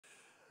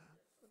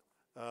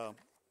Uh,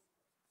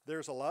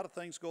 there's a lot of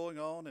things going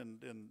on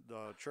in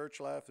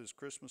church life this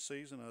Christmas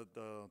season.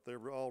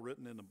 They're all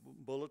written in the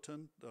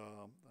bulletin.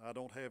 I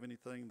don't have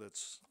anything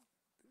that's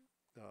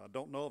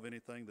don't know of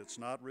anything that's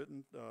not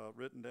written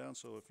down.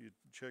 So if you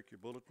check your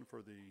bulletin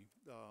for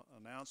the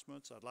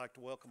announcements, I'd like to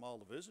welcome all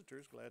the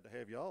visitors. Glad to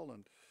have y'all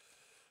and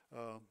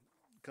uh,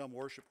 come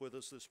worship with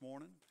us this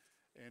morning.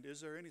 And is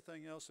there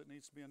anything else that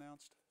needs to be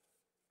announced?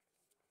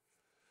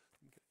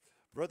 Okay.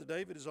 Brother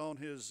David is on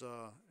his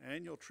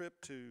annual trip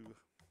to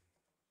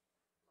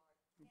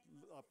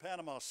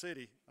Panama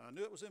City. I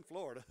knew it was in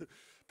Florida.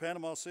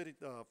 Panama City,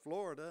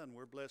 Florida, and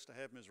we're blessed to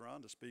have Ms.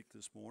 Rhonda speak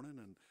this morning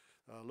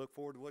and look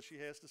forward to what she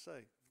has to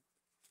say.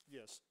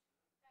 Yes.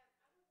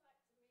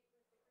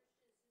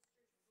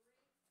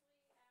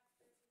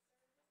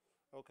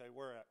 Okay,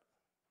 where at?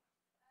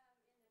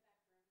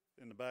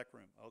 In the back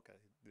room. Okay.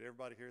 Did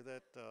everybody hear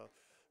that?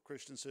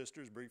 Christian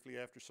sisters briefly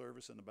after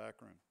service in the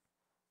back room.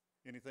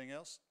 Anything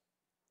else?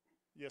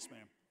 Yes,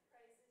 ma'am.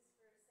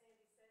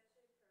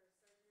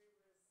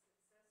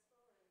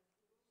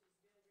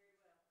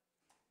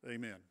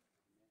 Amen.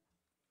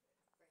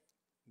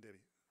 Debbie.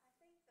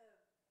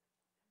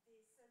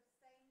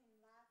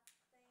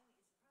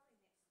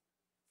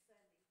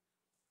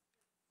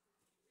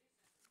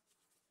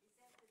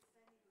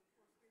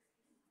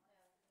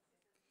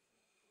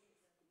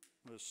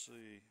 Let's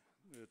see.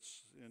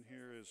 It's in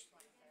here is,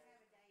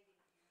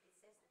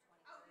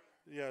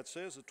 yeah, it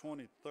says the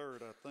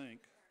 23rd, I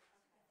think.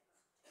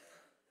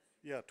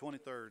 Yeah,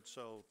 23rd.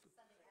 So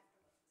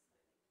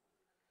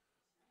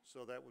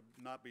that would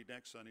not be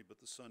next Sunday,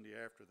 but the Sunday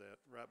after that,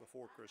 right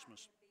before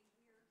Christmas.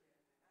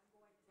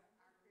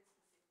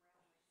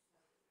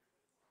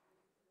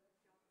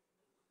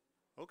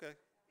 Okay.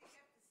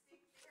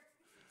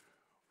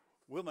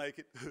 We'll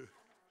make it.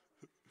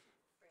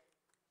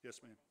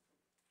 Yes, ma'am.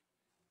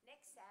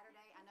 Next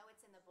Saturday, I know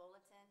it's in the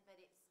bulletin, but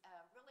it's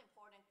really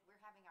important.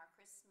 We're having our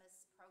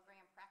Christmas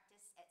program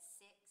practice at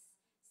 6.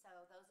 So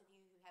those of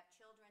you who have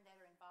children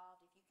that are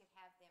involved, if you could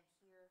have them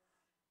here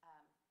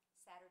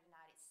Saturday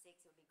night at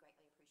 6, it would be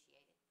greatly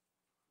appreciated.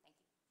 Thank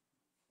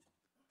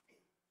you.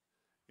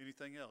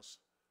 Anything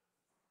else?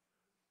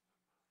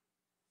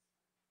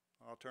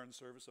 I'll turn the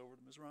service over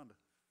to Ms. Rhonda.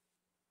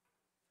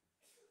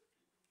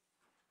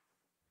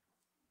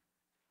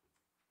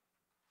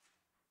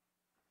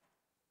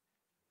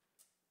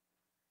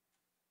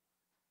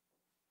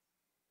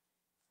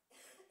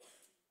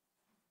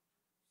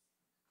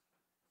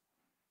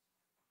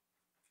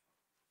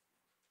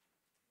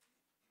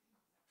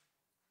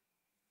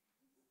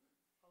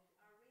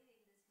 Our reading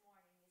this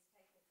morning is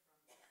taken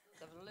from the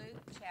book of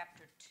Luke,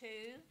 chapter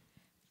 2,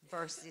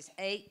 verses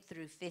 8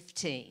 through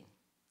 15.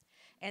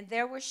 And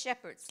there were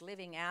shepherds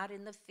living out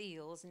in the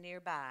fields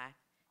nearby,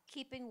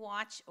 keeping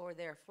watch o'er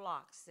their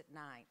flocks at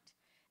night.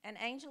 An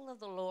angel of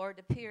the Lord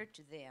appeared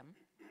to them,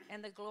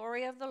 and the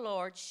glory of the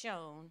Lord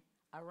shone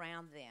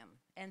around them,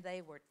 and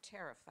they were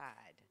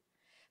terrified.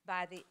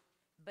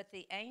 But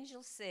the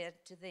angel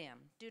said to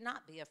them, "Do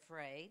not be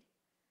afraid.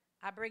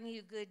 I bring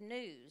you good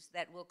news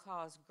that will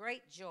cause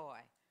great joy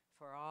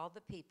for all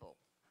the people.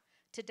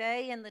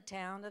 Today in the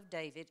town of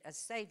David, a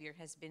Savior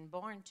has been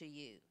born to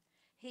you.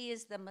 He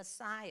is the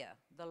Messiah,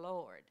 the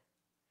Lord.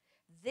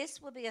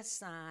 This will be a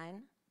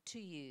sign to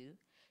you.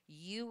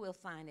 You will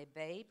find a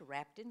babe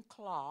wrapped in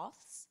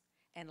cloths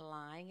and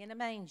lying in a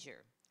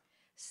manger."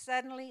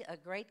 Suddenly, a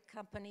great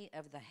company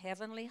of the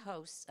heavenly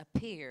hosts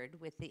appeared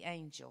with the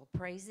angel,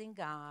 praising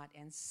God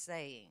and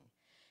saying,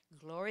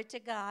 "Glory to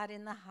God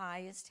in the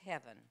highest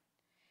heaven,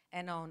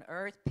 and on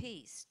earth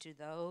peace to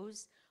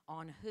those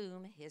on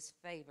whom his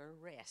favor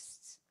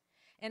rests."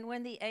 And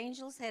when the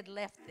angels had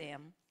left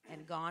them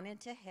and gone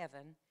into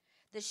heaven,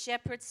 the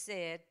shepherds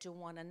said to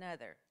one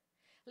another,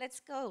 "Let's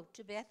go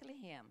to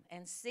Bethlehem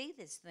and see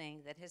this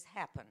thing that has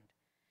happened,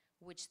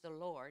 which the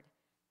Lord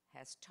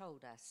has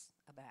told us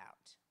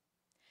about."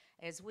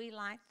 As we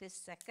light this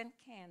second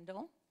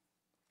candle,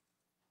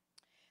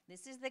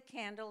 this is the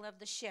candle of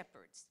the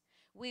shepherds.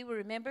 We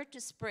remember to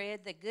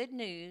spread the good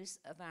news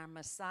of our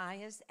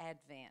Messiah's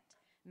advent.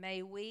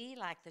 May we,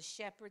 like the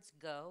shepherds,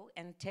 go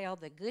and tell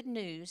the good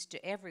news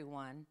to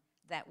everyone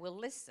that will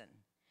listen.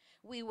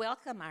 We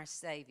welcome our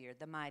Savior,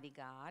 the mighty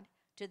God,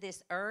 to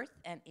this earth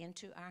and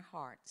into our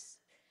hearts.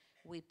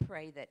 We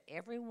pray that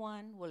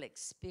everyone will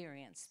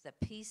experience the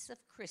peace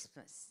of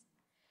Christmas,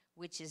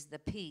 which is the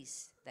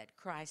peace that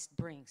Christ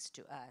brings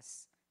to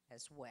us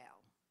as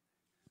well.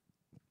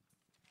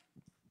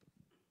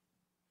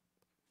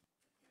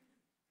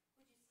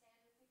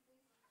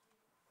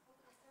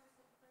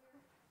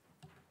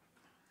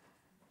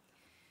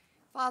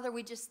 Father,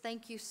 we just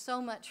thank you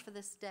so much for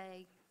this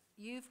day.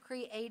 You've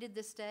created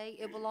this day.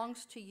 It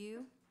belongs to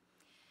you.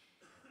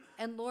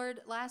 And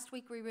Lord, last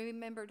week we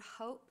remembered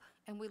hope,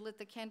 and we lit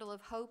the candle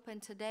of hope,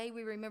 and today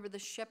we remember the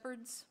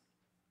shepherds.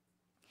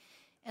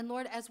 And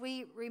Lord, as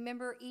we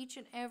remember each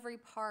and every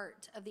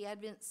part of the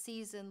Advent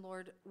season,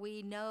 Lord,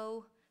 we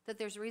know that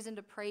there's reason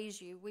to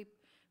praise you. We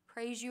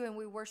praise you and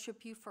we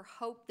worship you for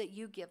hope that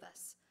you give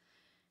us.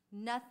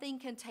 Nothing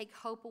can take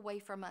hope away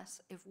from us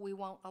if we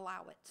won't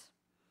allow it.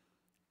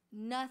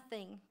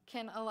 Nothing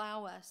can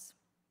allow us,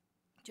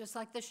 just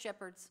like the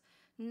shepherds,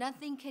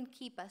 nothing can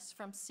keep us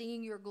from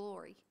seeing your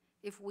glory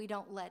if we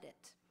don't let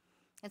it.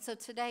 And so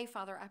today,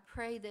 Father, I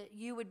pray that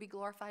you would be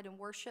glorified and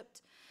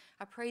worshiped.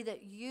 I pray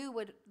that you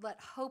would let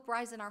hope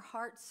rise in our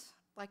hearts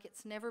like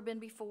it's never been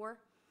before.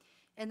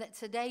 And that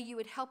today you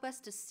would help us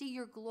to see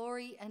your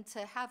glory and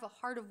to have a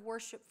heart of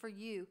worship for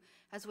you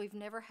as we've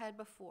never had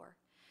before.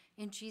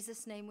 In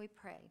Jesus' name we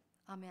pray.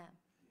 Amen.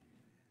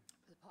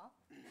 Brother Paul?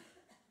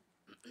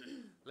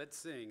 Let's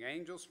sing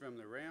Angels from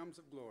the Realms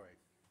of Glory.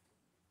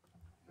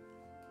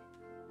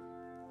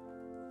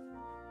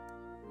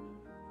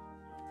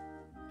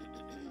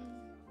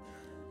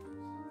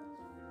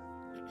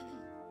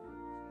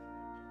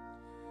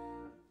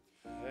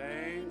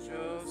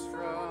 Angels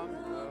from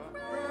the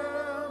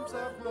realms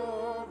of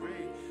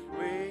glory,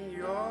 wing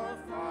your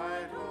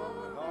flight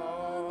over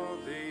all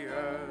the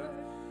earth.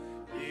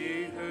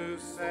 Ye who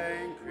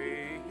sang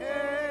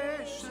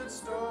creation's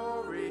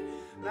story,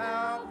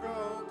 now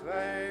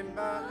proclaim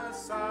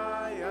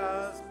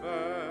Messiah's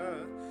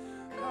birth.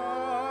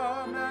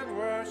 Come and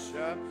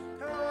worship,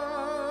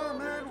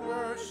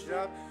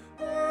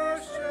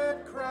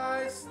 worship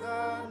Christ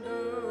the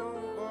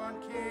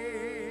newborn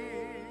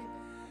King.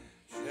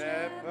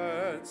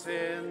 Shepherds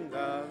in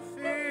the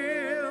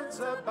fields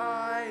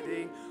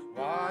abiding,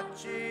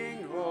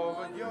 watching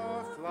over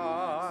your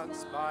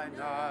flocks by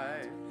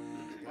night.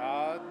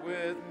 God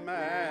with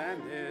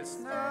man is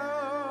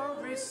now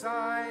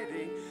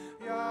residing,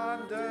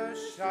 yonder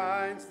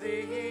shines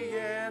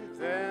the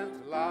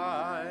infant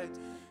light.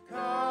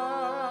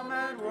 Come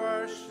and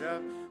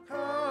worship,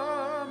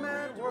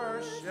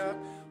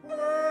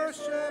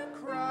 worship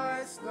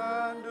Christ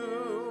the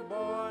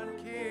newborn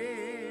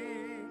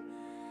King.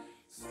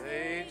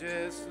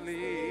 Sages,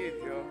 leave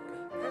your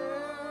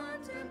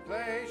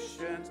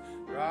contemplations,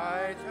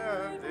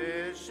 brighter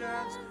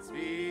visions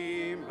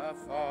beam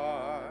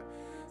afar.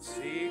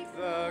 Seek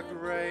the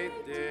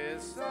great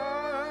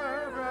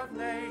desire of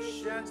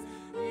nations,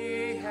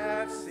 ye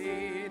have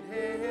seen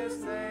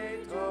his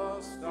natal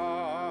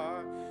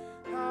star.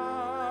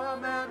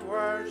 Come and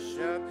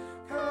worship,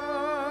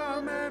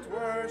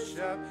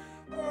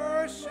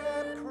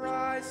 worship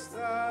Christ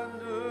the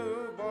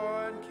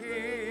newborn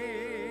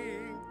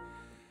King.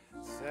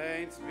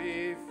 Saints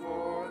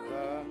before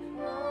the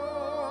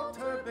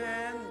altar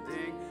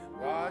bending,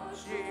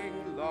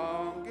 watching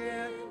long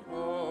in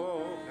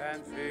hope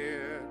and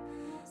fear.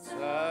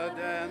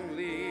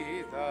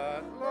 Suddenly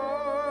the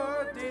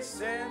Lord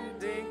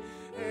descending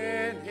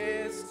in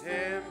his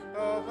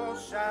temple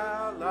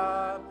shall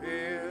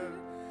appear.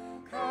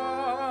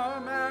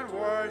 Come and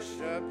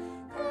worship,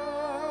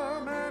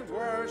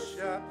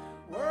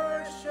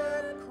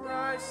 worship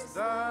Christ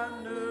the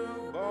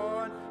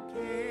newborn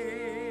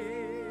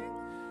King.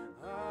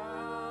 Amen.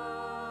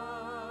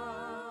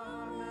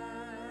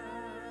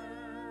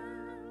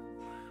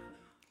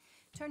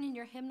 Turn in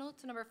your hymnal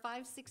to number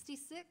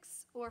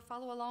 566 or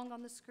follow along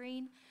on the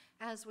screen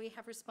as we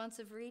have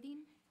responsive reading.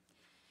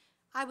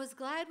 I was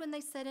glad when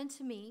they said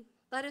unto me,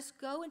 let us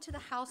go into the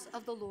house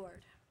of the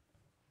Lord.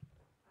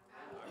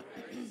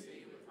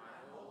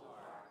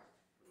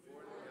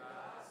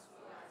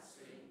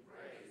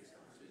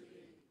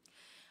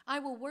 I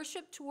will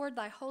worship toward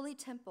thy holy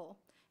temple,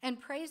 and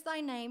praise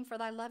thy name for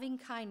thy loving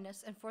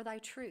kindness and for thy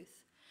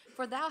truth.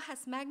 For thou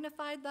hast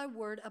magnified thy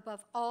word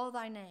above all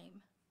thy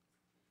name.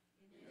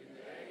 In the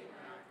day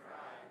when I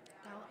cried,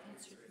 thou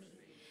answered me,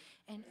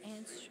 and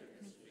answered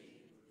me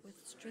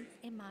with strength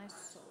in my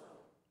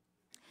soul.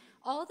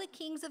 All the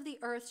kings of the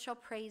earth shall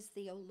praise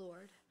thee, O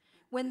Lord,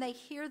 when they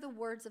hear the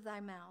words of thy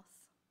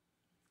mouth.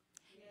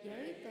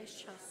 Yea, they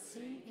shall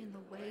sing in the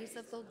ways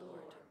of the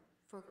Lord,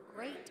 for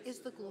great is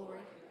the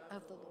glory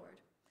of the Lord.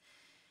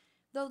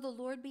 Though the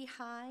Lord be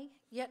high,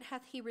 yet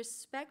hath he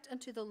respect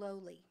unto the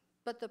lowly,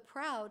 but the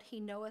proud he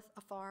knoweth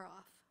afar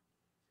off.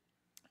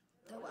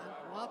 Though I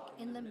walk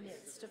in the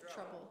midst of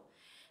trouble,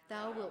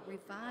 thou wilt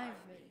revive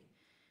me.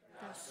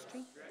 Thou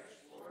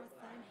stretchest forth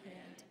thine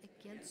hand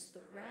against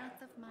the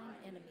wrath of mine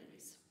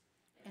enemies,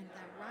 and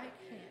thy right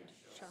hand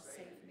shall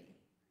save me.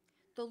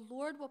 The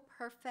Lord will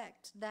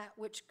perfect that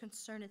which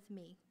concerneth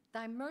me.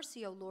 Thy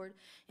mercy, O Lord,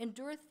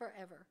 endureth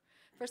forever.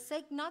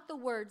 Forsake not the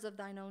words of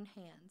thine own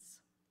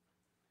hands.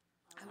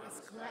 I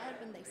was glad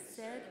when they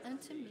said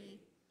unto me,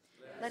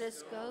 let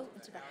us go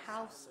into the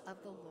house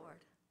of the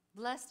Lord.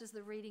 Blessed is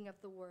the reading of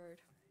the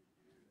word.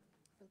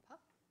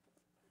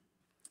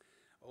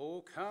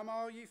 Oh, come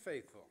all ye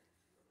faithful.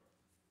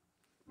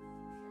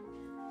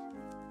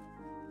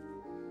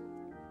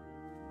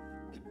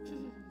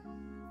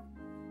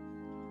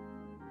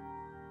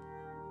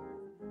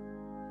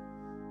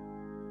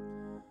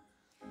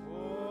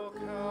 Oh,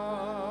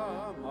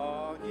 come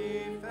all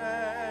ye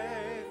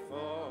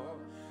faithful,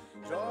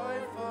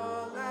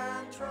 joyful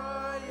and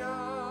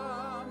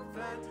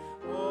triumphant.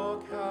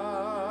 Oh,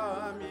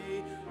 come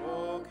ye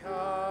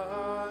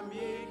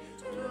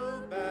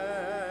to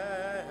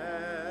Bethlehem.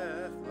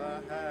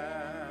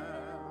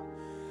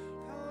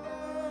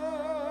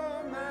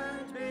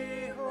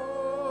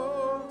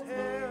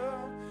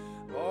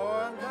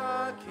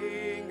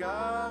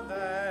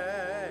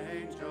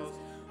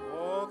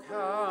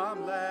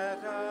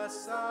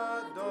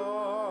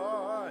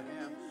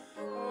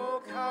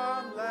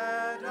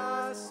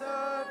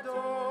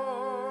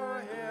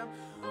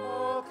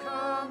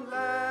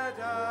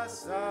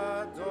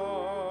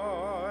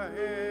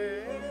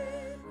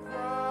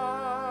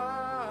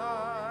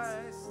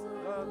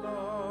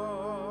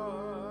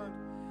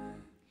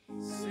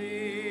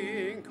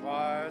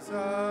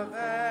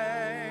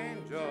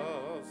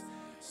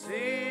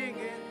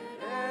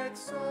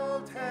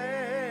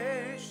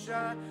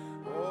 high.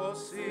 Oh,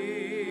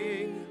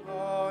 sing,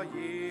 all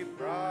ye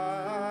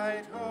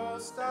bright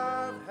host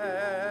of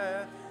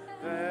heaven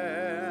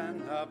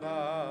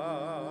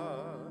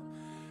above.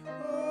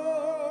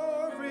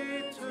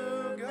 Glory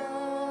to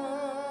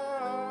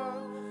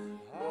God,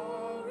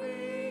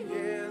 glory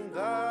in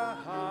the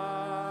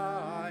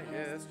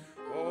highest.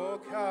 Oh,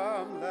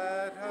 come,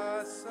 let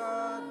us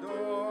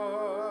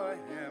adore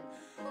him.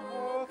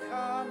 Oh,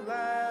 come,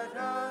 let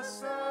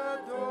us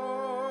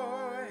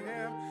adore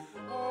him.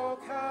 Oh,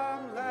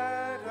 come,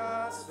 let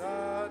us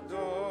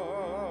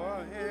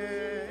adore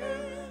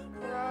him.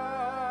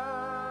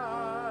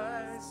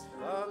 Christ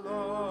the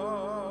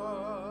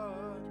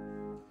Lord.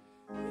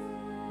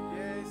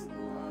 Yes,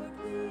 Lord,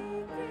 we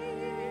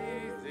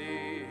praise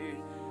thee.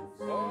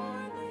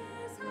 Born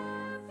is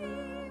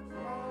happy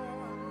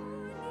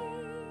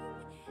morning.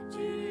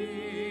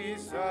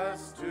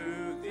 Jesus, to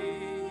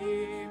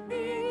thee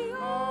be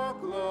all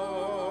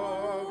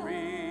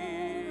glory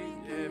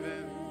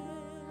given.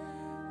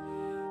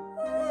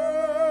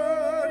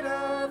 Word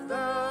of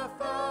the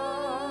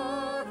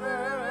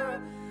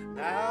Father,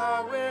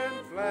 now in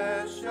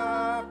flesh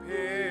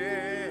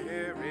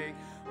appearing.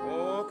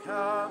 Oh,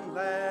 come,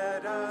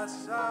 let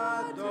us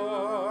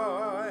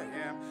adore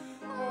him.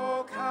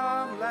 Oh,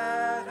 come,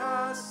 let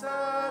us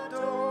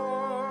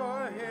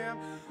adore him.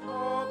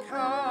 Oh,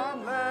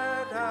 come,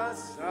 let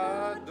us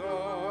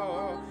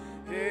adore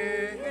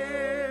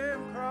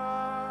him,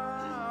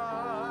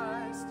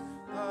 Christ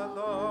the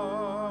Lord.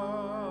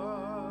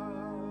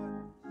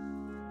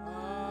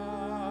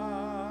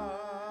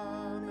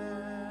 Amen.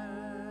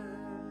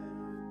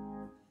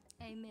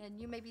 Amen.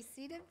 You may be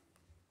seated.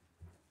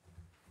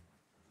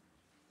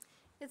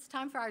 It's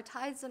time for our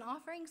tithes and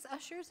offerings.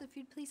 Ushers, if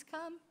you'd please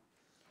come.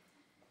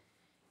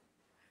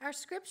 Our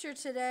scripture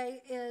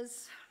today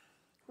is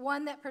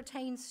one that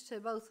pertains to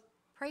both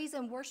praise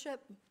and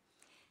worship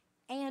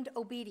and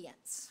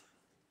obedience.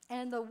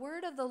 And the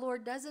word of the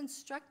Lord does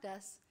instruct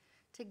us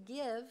to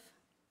give,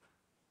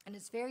 and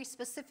it's very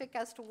specific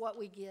as to what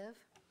we give,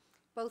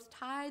 both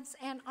tithes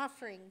and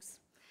offerings.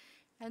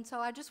 And so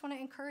I just want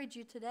to encourage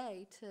you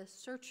today to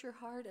search your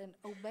heart and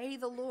obey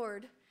the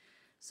Lord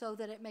so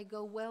that it may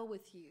go well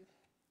with you.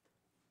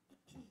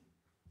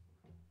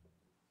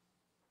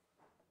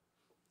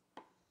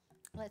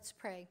 Let's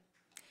pray.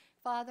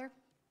 Father,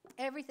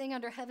 everything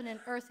under heaven and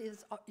earth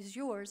is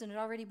yours, and it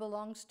already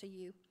belongs to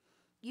you.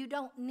 You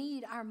don't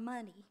need our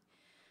money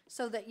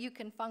so that you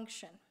can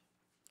function.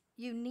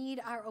 You need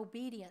our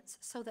obedience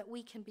so that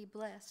we can be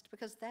blessed,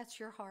 because that's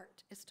your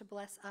heart, is to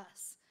bless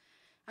us.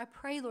 I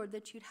pray, Lord,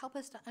 that you'd help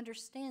us to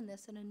understand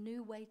this in a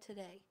new way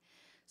today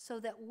so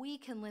that we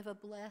can live a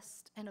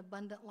blessed and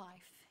abundant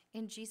life.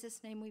 In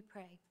Jesus' name we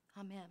pray.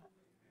 Amen.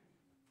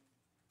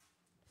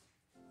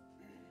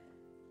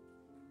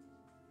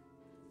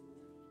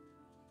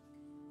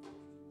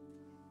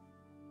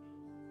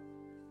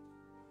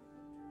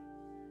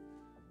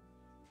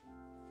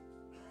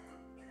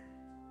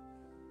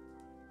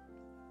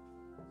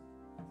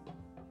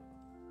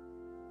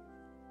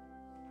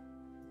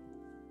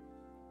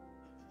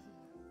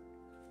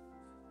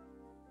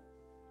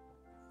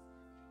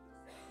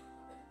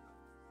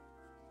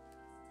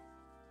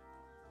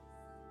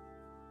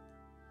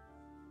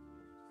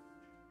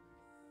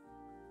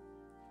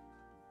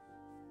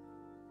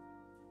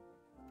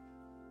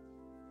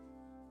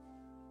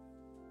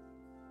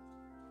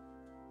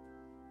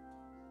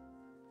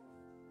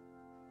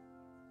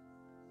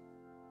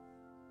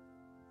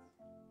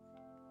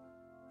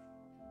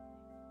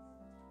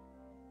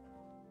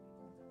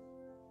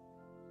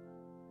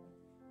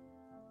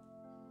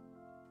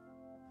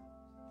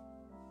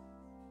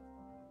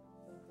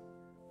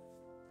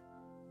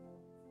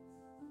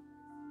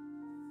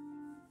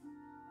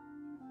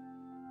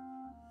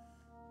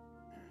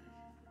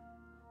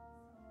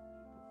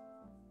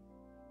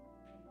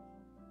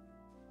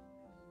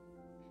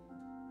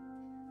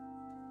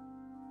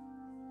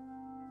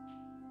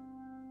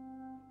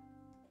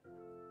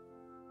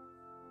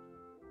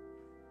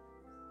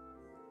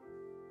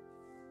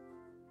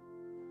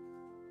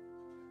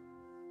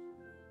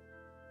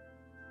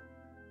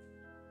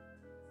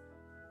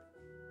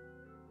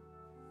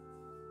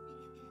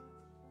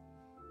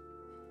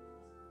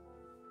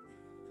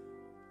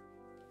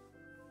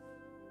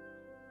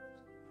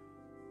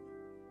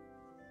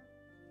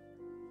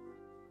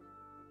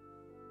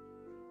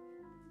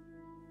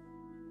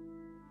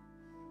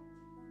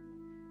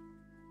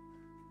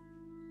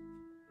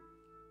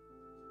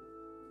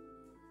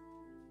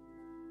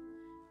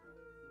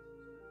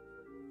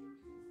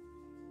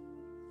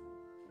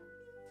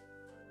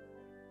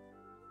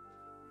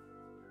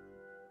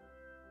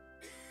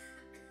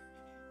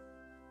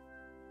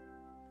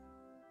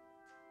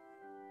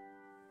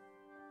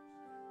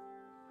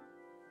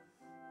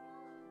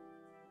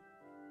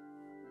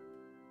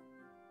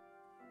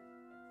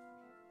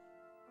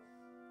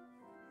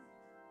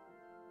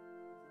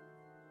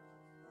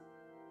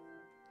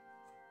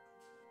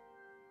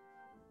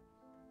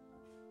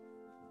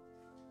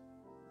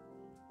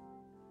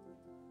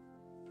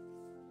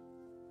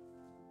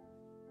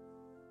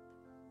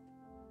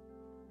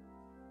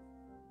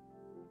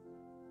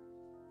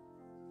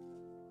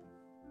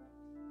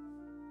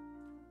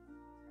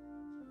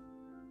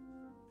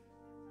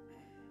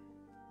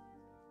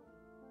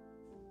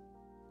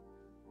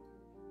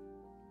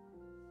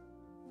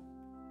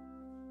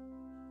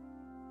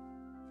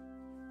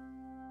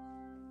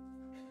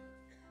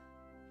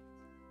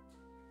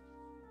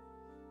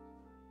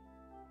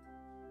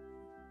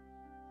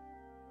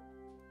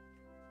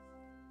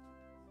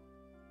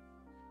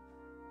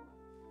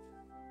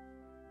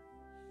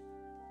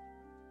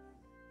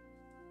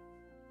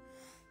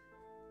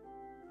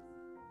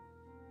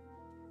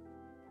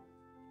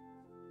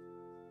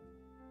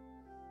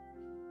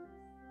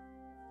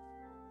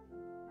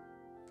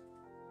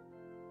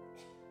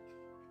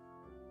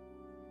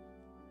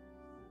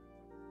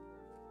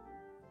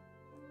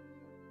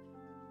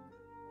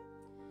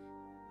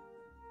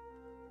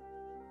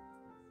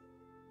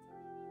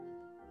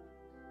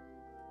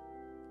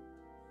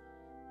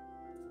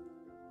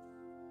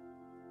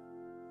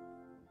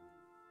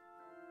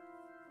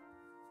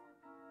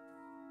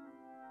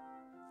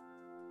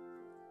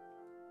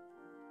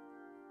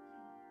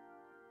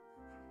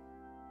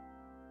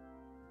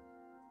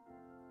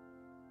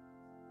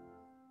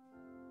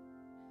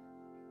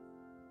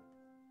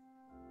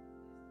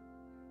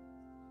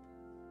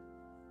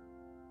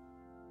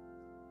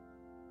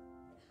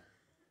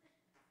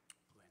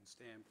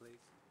 Stand, please.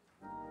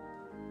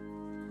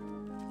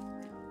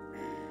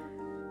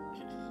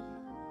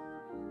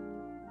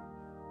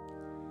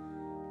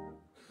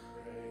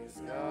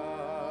 Praise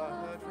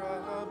God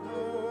from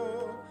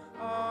whom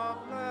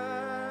all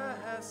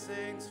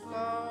blessings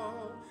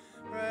flow.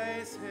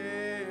 Praise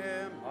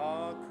Him,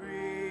 all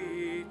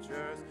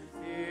creatures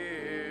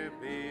here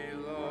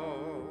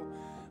below.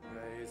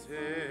 Praise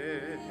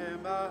Him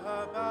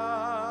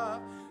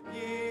above,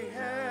 ye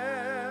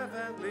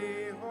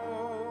heavenly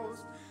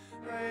hosts.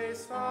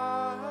 Praise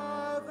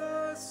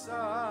Father,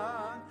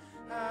 Son,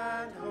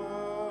 and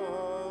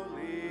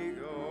Holy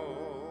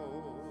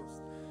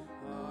Ghost.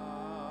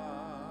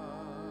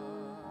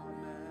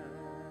 Amen.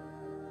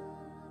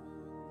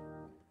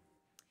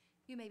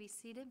 You may be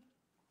seated.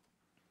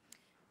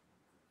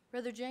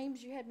 Brother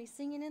James, you had me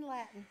singing in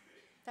Latin.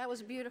 That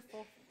was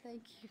beautiful.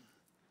 Thank you.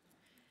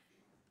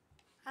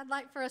 I'd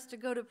like for us to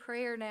go to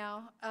prayer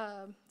now.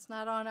 It's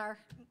not on our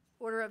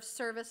order of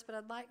service, but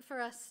I'd like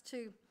for us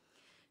to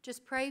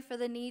just pray for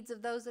the needs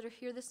of those that are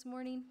here this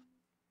morning.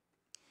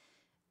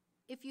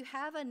 If you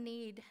have a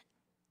need,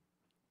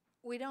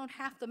 we don't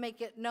have to make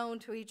it known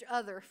to each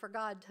other for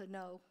God to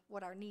know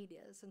what our need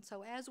is. And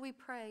so as we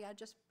pray, I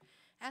just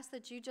ask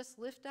that you just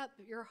lift up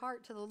your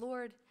heart to the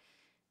Lord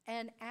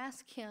and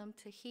ask Him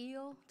to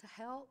heal, to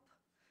help,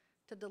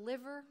 to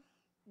deliver,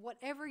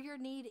 whatever your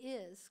need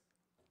is.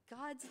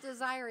 God's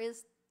desire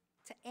is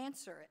to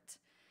answer it.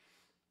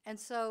 And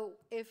so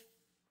if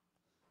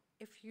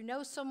you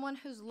know someone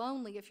who's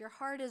lonely, if your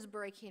heart is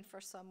breaking for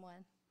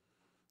someone,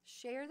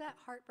 share that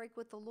heartbreak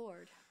with the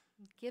Lord.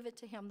 Give it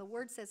to Him. The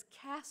Word says,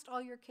 cast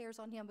all your cares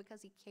on Him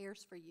because He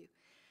cares for you.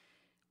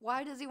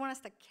 Why does He want us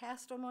to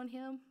cast them on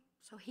Him?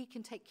 So He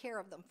can take care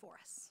of them for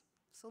us.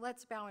 So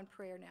let's bow in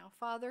prayer now.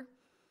 Father,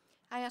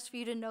 I ask for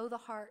you to know the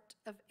heart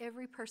of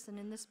every person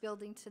in this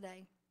building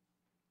today.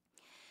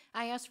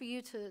 I ask for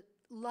you to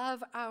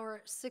love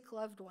our sick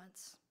loved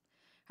ones.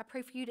 I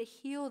pray for you to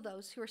heal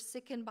those who are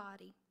sick in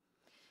body.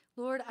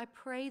 Lord, I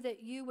pray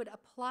that you would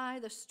apply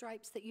the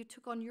stripes that you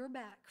took on your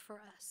back for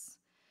us.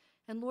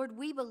 And Lord,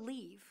 we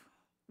believe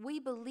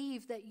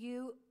that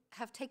you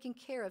have taken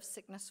care of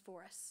sickness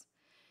for us.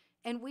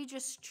 And we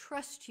just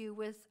trust you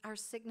with our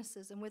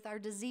sicknesses and with our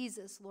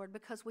diseases, Lord,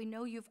 because we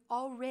know you've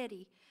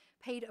already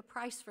paid a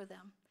price for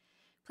them.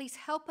 Please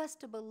help us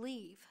to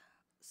believe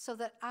so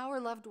that our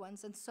loved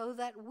ones and so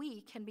that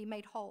we can be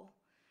made whole.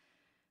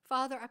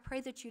 Father, I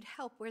pray that you'd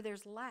help where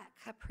there's lack.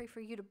 I pray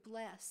for you to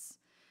bless.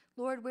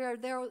 Lord, where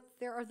there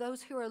are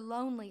those who are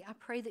lonely, I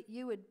pray that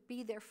you would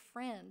be their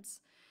friends.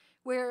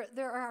 Where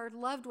there are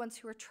loved ones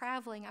who are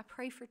traveling, I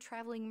pray for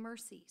traveling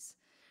mercies.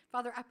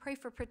 Father, I pray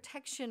for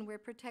protection where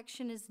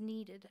protection is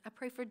needed. I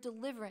pray for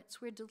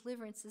deliverance where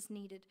deliverance is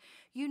needed.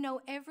 You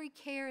know every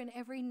care and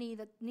every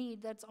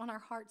need that's on our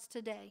hearts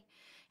today.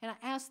 And I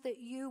ask that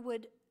you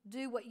would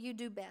do what you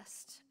do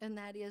best, and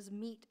that is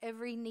meet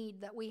every need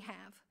that we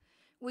have.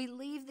 We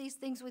leave these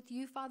things with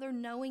you, Father,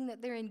 knowing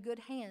that they're in good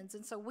hands,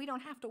 and so we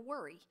don't have to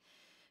worry.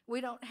 We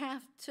don't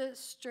have to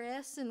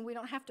stress, and we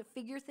don't have to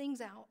figure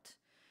things out.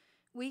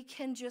 We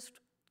can just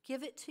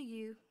give it to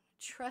you,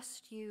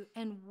 trust you,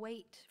 and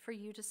wait for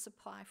you to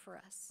supply for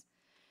us.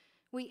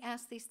 We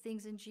ask these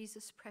things in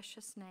Jesus'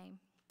 precious name.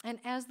 And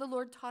as the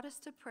Lord taught us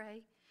to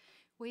pray,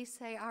 we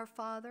say, Our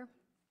Father,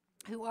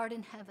 who art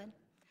in heaven,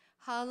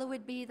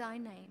 hallowed be thy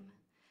name.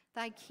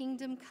 Thy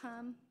kingdom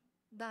come,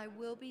 thy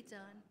will be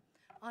done,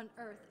 on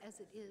earth as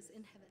it is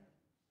in heaven.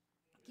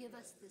 Give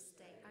us this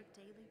day our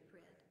daily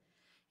bread,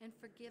 and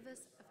forgive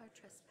us of our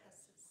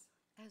trespasses,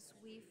 as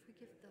we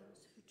forgive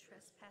those who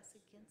trespass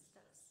against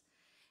us.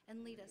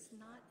 And lead us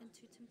not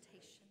into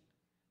temptation,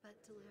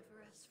 but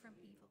deliver us from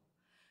evil.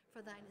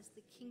 For thine is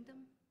the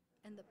kingdom,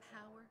 and the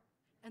power,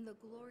 and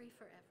the glory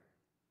forever.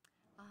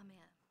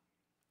 Amen.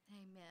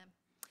 Amen.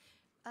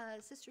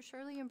 Sister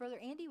Shirley and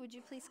Brother Andy, would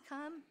you please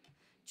come?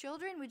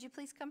 Children, would you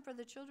please come for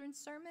the children's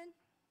sermon?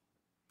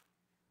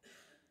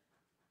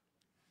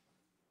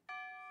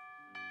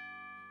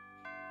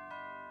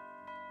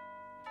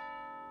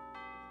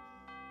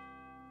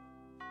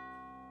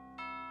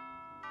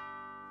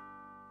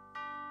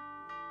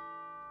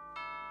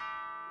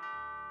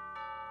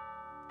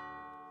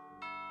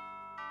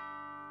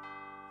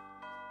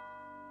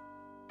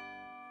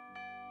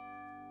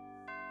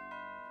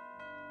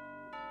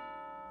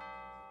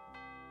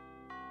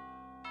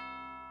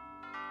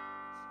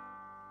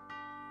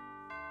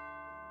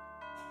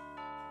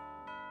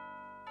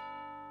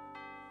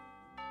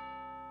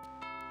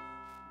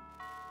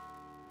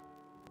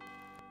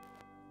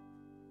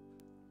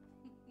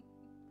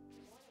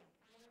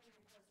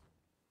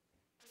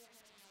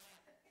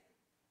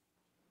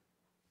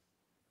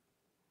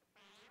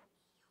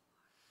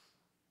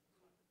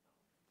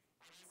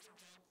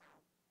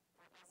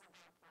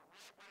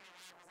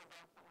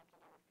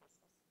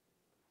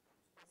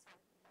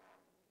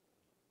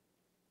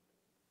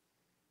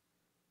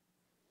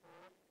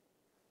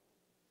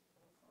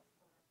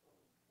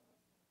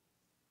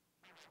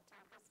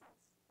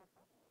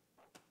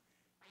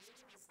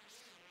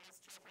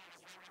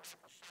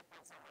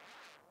 Shepherds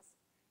arise,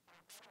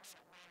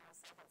 and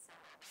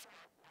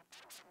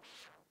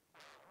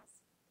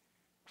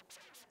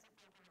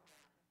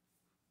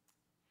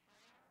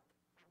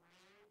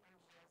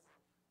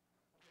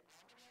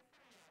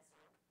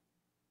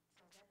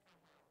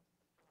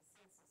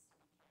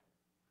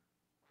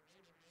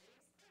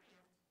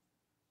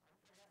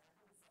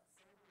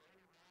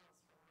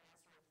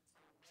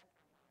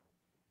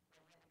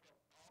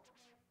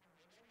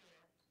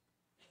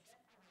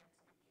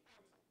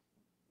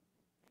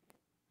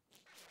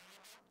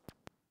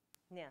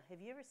Now,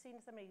 have you ever seen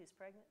somebody who's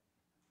pregnant?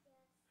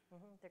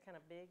 They're kind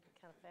of big,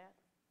 kind of fat.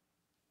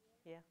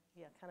 Yeah,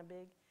 kind of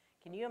big.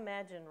 Can you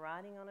imagine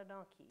riding on a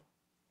donkey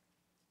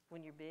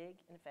when you're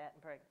big and fat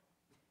and pregnant?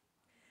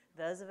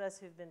 Those of us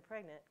who've been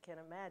pregnant can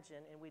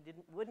imagine, and we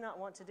would not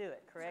want to do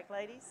it, correct,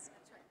 ladies?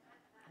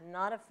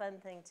 Not a fun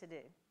thing to do.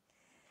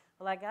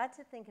 Well, I got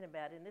to thinking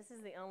about it, and this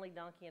is the only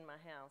donkey in my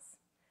house.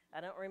 I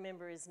don't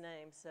remember his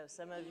name, so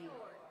some of you...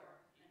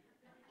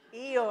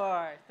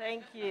 Eeyore,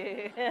 thank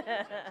you.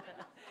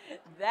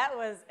 That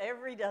was,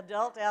 every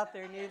adult out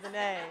there knew the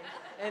name,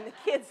 and the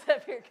kids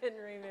up here couldn't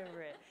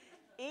remember it.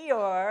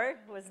 Eeyore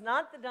was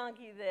not the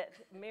donkey that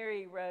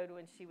Mary rode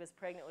when she was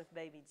pregnant with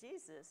baby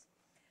Jesus,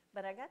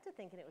 but I got to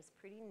thinking it was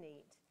pretty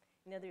neat.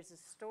 You know, there's a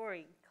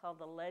story called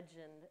The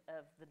Legend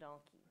of the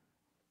Donkey.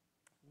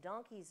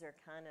 Donkeys are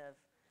kind of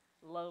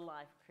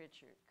low-life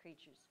creatures.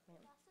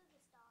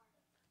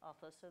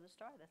 Also the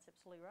star, that's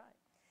absolutely right.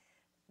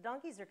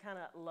 Donkeys are kind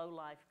of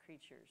low-life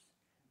creatures.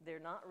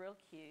 They're not real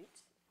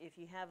cute. If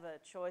you have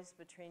a choice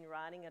between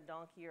riding a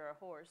donkey or a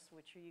horse,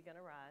 which are you going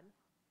to ride?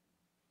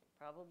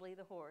 Probably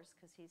the horse,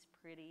 because he's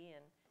pretty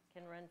and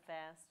can run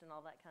fast and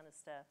all that kind of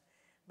stuff.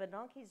 But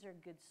donkeys are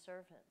good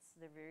servants.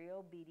 They're very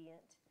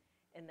obedient,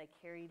 and they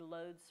carry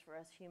loads for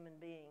us human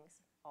beings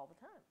all the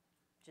time,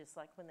 just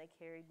like when they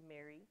carried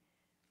Mary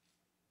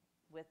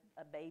with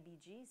a baby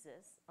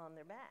Jesus on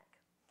their back.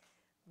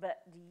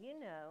 But do you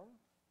know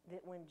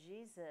that when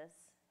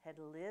Jesus had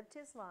lived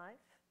his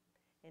life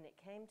and it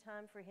came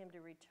time for him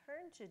to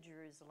return to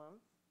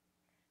Jerusalem,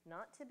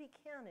 not to be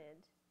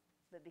counted,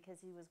 but because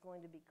he was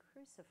going to be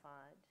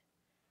crucified,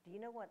 do you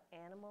know what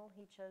animal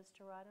he chose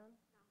to ride on?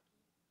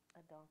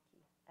 A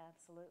donkey,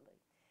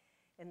 absolutely.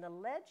 And the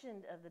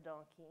legend of the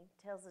donkey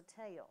tells a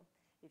tale.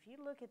 If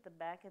you look at the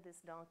back of this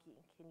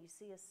donkey, can you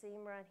see a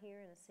seam right here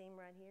and a seam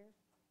right here?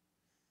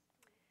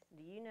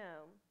 Do you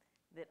know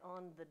that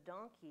on the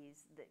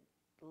donkeys that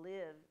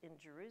live in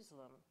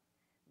Jerusalem,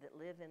 that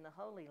live in the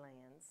Holy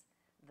Lands,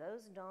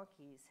 those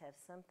donkeys have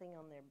something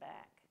on their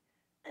back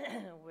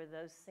where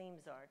those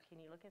seams are.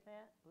 Can you look at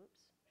that?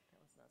 Oops, that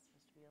was not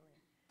supposed to be on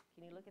there.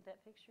 Can you look at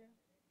that picture?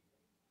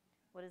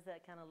 What does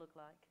that kind of look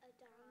like? A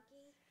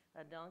donkey.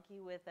 A donkey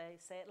with a,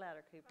 say it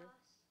louder, Cooper.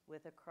 Cross.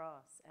 With a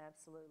cross,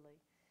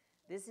 absolutely.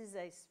 This is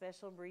a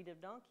special breed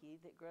of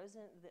donkey that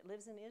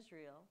lives in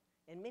Israel,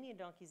 and many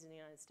donkeys in the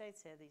United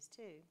States have these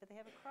too, but they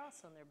have a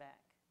cross on their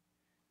back.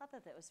 I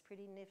thought that was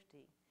pretty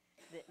nifty,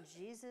 that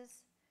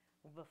Jesus,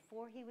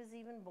 before he was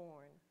even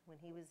born,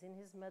 when he was in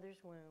his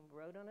mother's womb,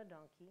 rode on a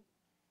donkey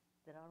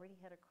that already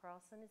had a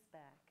cross on his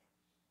back,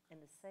 and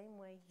the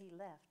same way he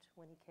left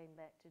when he came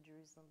back to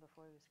Jerusalem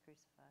before he was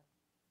crucified.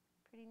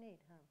 Pretty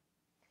neat, huh?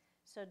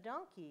 So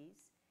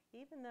donkeys,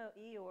 even though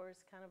Eeyore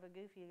is kind of a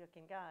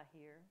goofy-looking guy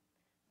here,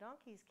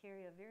 donkeys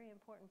carry a very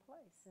important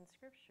place in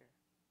Scripture.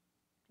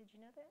 Did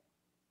you know that?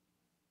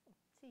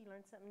 See, you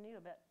learned something new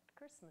about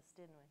Christmas,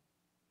 didn't we?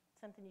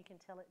 Something you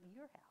can tell at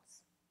your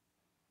house.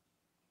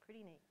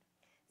 Pretty neat.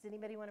 Does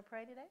anybody want to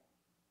pray today?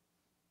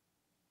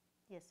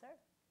 Yes, sir.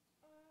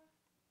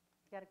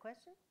 You got a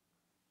question?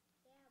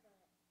 Yeah, but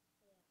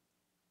yeah.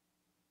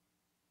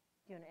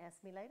 You want to ask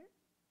me later?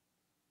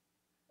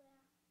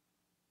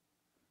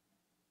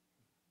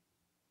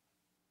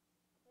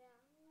 Well,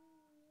 if you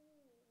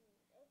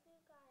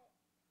got,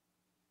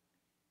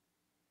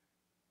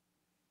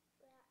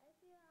 if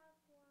you have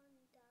 $1,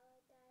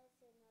 that's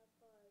enough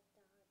for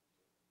a donkey.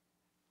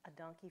 A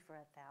donkey for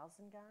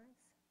 1,000 guys?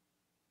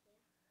 Yeah.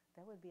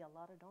 That would be a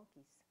lot of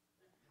donkeys.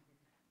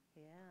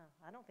 Yeah,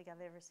 I don't think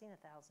I've ever seen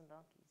 1,000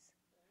 donkeys.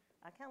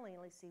 I can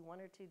only see 1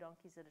 or 2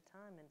 donkeys at a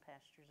time in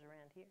pastures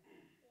around here.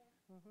 Yeah.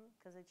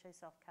 Because they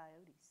chase off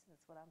coyotes.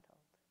 That's what I'm told.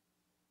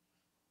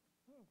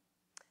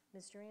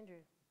 Mr.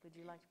 Andrew, would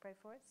you like to pray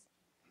for us?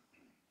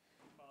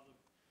 Father,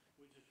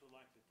 we just would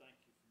like to thank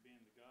you for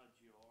being the God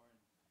you are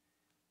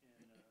and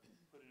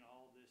putting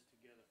all this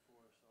together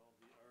for us, all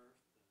the earth,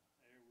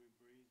 the air we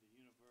breathe, the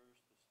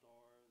universe, the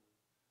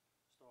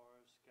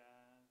stars,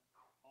 sky,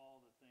 all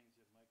the things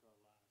that make our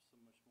lives so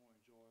much more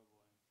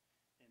enjoyable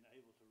and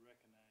able to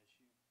recognize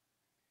you.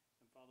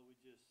 And Father, we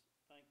just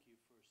thank you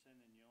for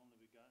sending your only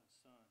begotten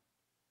Son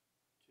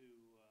to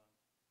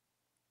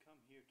come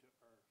here to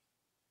earth.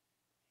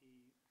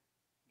 He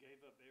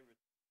gave up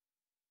everything.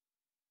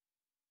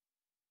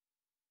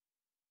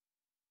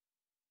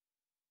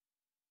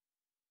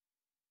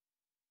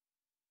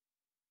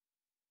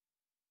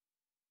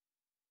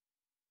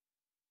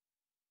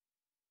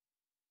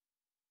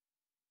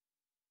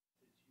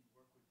 That you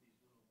work with these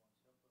little ones.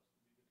 Help us to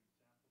be good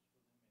examples for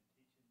them and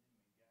teaching them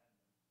and guiding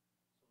them so that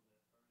early on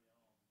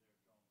they're drawn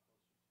closer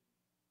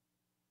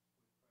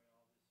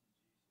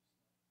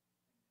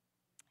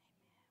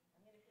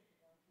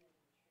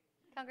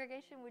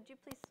Congregation, would you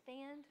please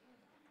stand?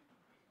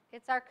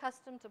 It's our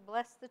custom to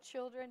bless the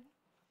children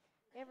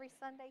every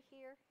Sunday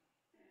here.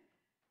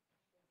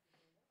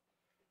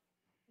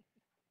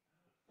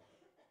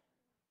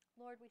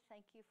 Lord, we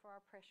thank you for our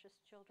precious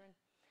children.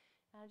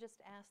 And I just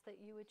ask that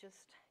you would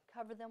just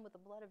cover them with the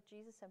blood of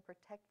Jesus and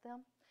protect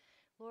them.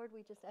 Lord,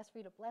 we just ask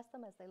for you to bless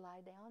them as they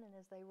lie down and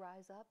as they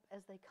rise up,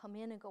 as they come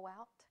in and go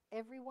out.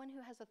 Everyone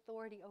who has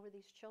authority over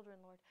these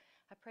children, Lord,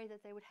 I pray that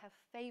they would have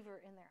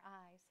favor in their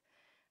eyes.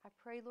 I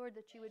pray, Lord,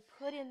 that you would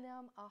put in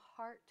them a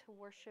heart to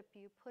worship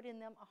you, put in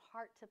them a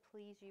heart to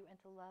please you and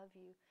to love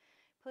you.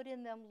 Put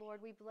in them,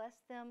 Lord, we bless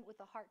them with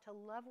a heart to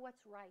love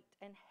what's right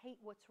and hate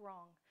what's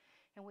wrong.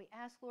 And we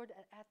ask, Lord,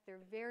 at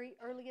their very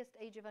earliest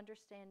age of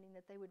understanding,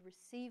 that they would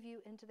receive you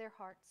into their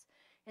hearts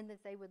and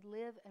that they would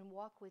live and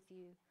walk with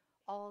you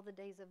all the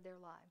days of their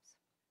lives.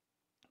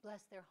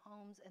 Bless their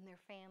homes and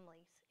their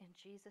families. In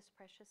Jesus'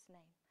 precious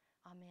name,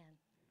 amen. Amen.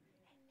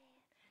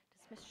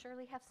 Does Miss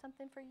Shirley have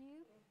something for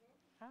you?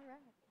 All right.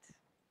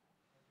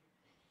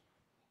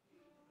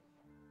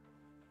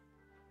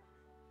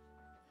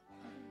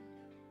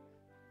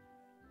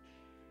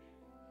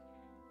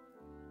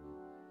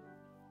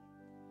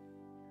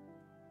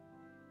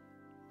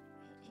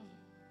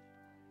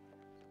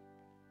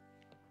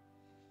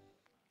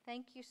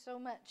 Thank you so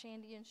much,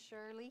 Andy and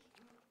Shirley,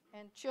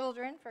 and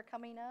children, for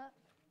coming up.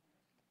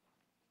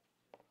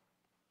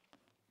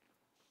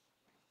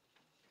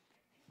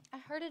 I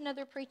heard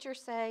another preacher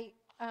say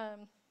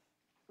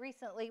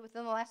recently,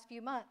 within the last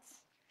few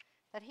months,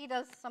 that he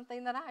does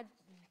something that I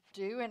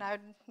do, and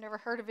I'd never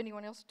heard of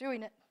anyone else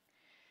doing it.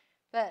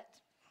 But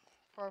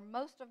for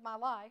most of my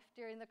life,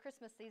 during the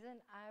Christmas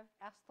season, I've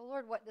asked the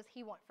Lord, what does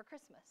he want for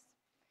Christmas?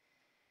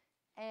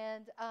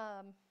 And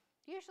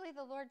usually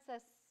the Lord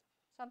says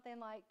something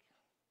like,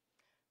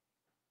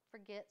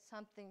 forget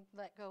something,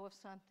 let go of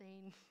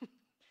something,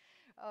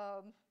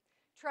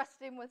 trust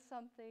him with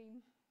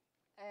something,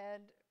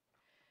 and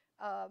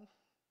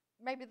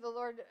maybe the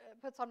Lord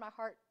puts on my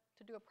heart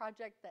to do a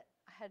project that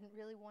I hadn't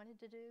really wanted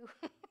to do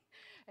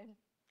and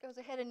goes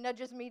ahead and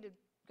nudges me to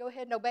go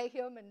ahead and obey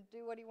him and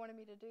do what he wanted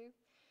me to do.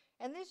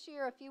 And this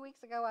year, a few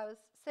weeks ago, I was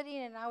sitting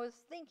and I was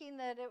thinking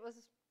that it was,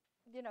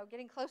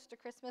 getting close to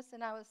Christmas,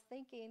 and I was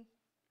thinking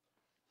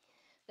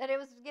that it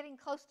was getting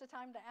close to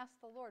time to ask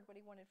the Lord what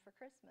he wanted for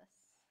Christmas.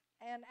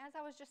 And as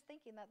I was just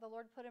thinking that, the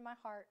Lord put in my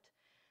heart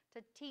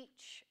to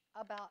teach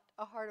about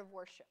a heart of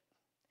worship.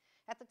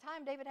 At the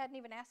time, David hadn't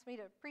even asked me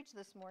to preach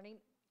this morning,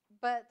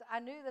 but I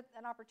knew that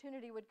an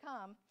opportunity would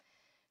come.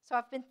 So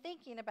I've been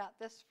thinking about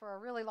this for a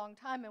really long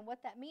time, and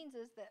what that means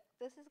is that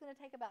this is going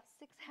to take about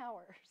 6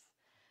 hours.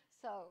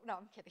 So, no,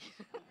 I'm kidding.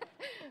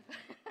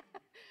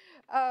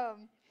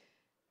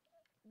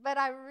 But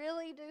I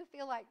really do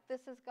feel like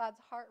this is God's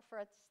heart for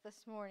us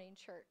this morning,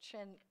 church.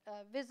 And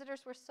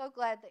visitors, we're so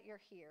glad that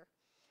you're here.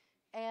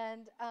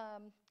 And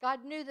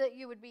God knew that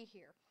you would be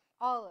here,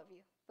 all of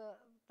you,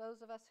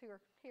 those of us who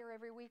are here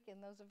every week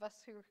and those of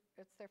us who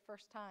it's their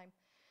first time.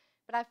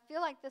 But I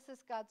feel like this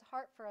is God's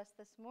heart for us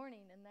this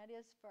morning, and that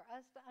is for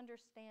us to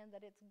understand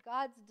that it's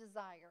God's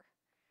desire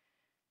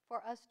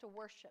for us to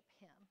worship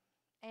him.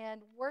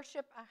 And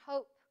worship, I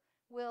hope,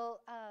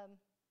 will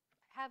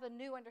have a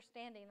new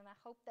understanding, and I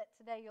hope that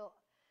today you'll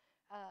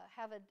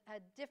have a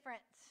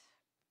different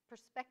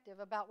perspective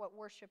about what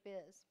worship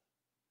is.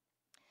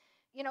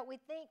 We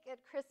think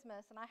at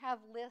Christmas, and I have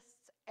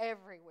lists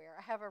everywhere.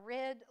 I have a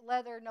red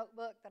leather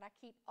notebook that I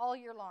keep all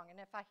year long, and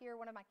if I hear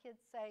one of my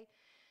kids say,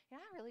 I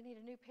really need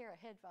a new pair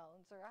of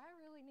headphones, or I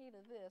really need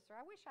a this, or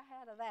I wish I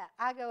had a that,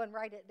 I go and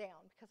write it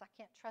down because I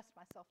can't trust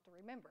myself to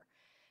remember.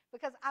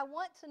 Because I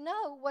want to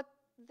know what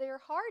their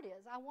heart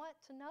is. I want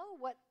to know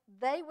what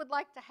they would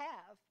like to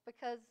have,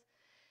 because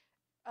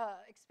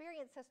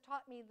experience has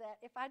taught me that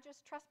if I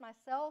just trust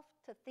myself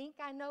to think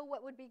I know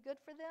what would be good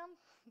for them,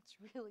 it's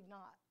really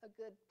not a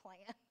good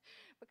plan,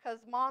 because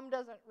mom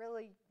doesn't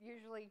really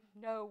usually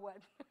know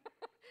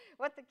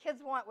what the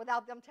kids want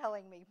without them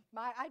telling me.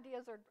 My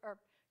ideas are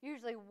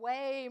usually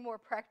way more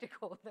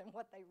practical than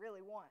what they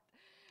really want.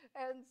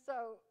 And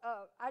so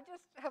I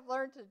just have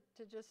learned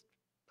to just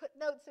put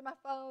notes in my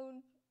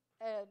phone.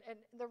 And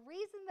the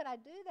reason that I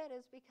do that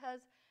is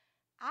because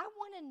I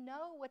want to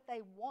know what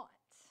they want.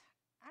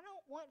 I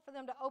don't want for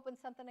them to open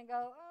something and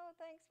go, oh,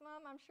 thanks,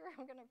 Mom, I'm sure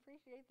I'm going to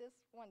appreciate this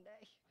one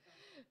day.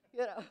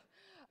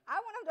 I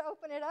want them to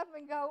open it up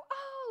and go,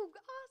 oh,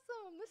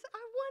 awesome,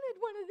 I wanted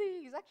one of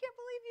these. I can't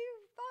believe you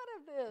thought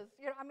of this.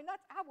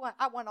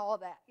 I want all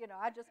that.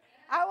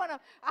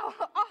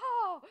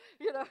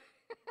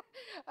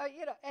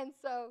 And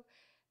so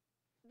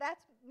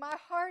that's my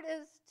heart,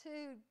 is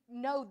to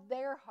know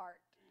their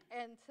heart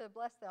and to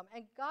bless them.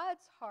 And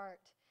God's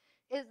heart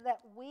is that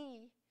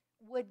we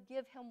would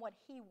give him what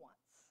he wants.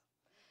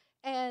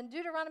 And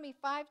Deuteronomy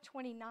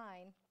 5:29,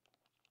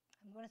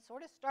 I'm going to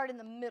sort of start in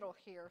the middle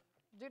here.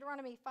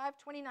 Deuteronomy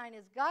 5:29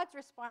 is God's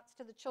response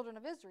to the children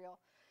of Israel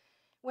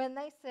when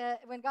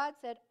God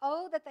said,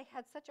 oh, that they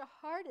had such a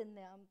heart in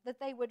them that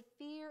they would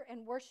fear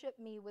and worship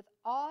me with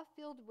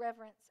awe-filled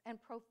reverence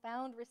and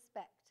profound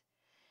respect,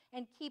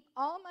 and keep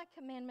all my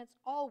commandments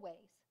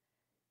always.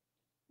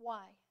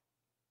 Why?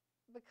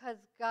 Because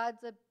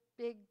God's a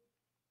big,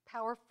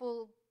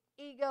 powerful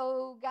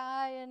ego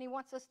guy and he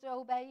wants us to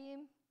obey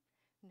him?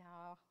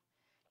 No,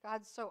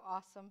 God's so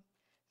awesome.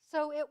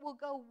 So it will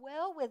go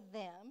well with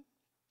them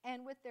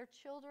and with their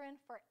children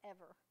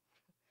forever.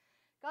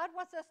 God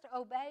wants us to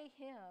obey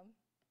him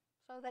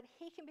so that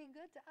he can be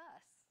good to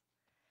us.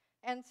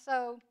 And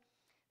so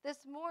this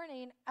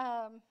morning,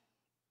 I'm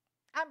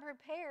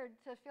prepared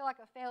to feel like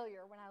a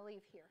failure when I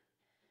leave here,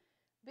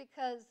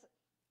 because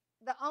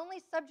the only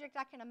subject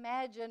I can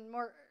imagine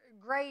more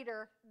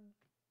greater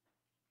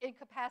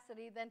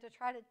incapacity than to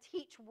try to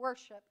teach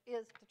worship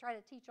is to try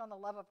to teach on the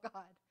love of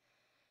God.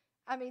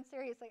 I mean,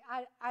 seriously,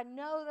 I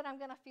know that I'm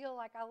going to feel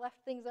like I left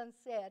things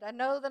unsaid. I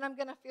know that I'm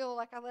going to feel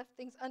like I left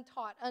things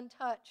untaught,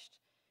 untouched.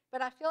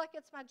 But I feel like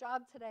it's my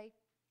job today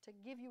to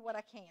give you what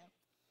I can.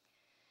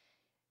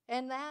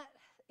 And that,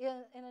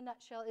 in a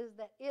nutshell, is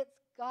that it's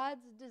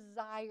God's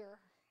desire.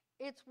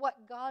 It's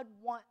what God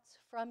wants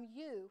from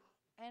you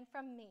and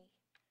from me,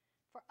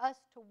 for us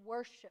to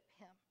worship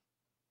him.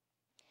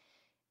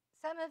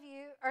 Some of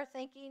you are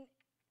thinking,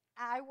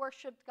 I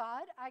worshiped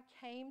God. I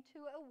came to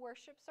a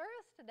worship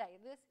service today.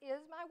 This is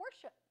my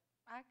worship.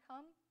 I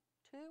come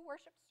to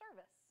worship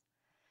service.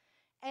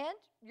 And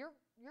you're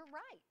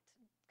right.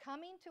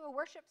 Coming to a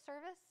worship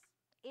service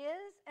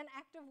is an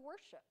act of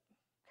worship,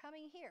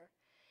 coming here.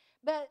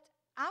 But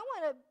I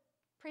want to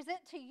present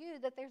to you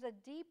that there's a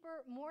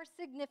deeper, more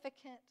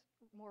significant,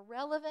 more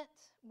relevant,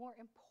 more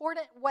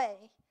important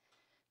way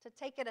to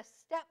take it a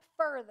step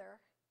further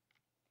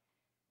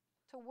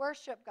to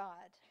worship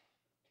God.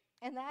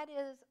 And that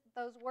is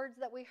those words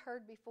that we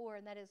heard before,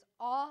 and that is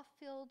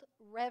awe-filled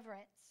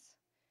reverence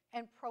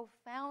and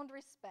profound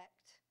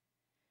respect.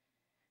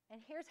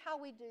 And here's how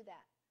we do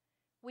that.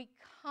 We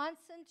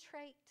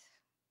concentrate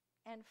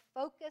and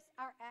focus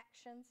our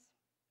actions,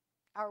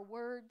 our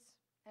words,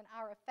 and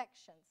our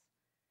affections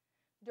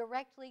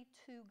directly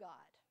to God.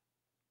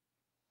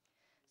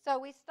 So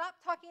we stop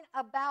talking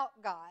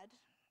about God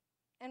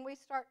and we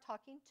start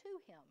talking to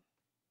him.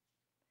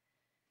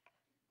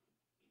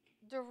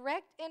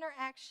 Direct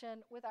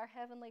interaction with our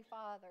Heavenly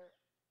Father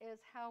is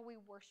how we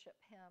worship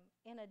him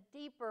in a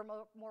deeper,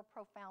 more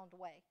profound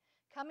way.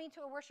 Coming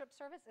to a worship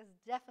service is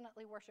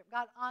definitely worship.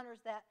 God honors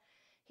that.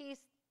 He's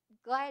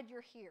glad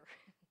you're here.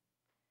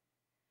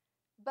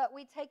 But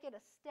we take it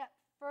a step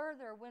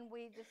further when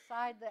we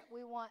decide that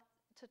we want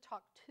to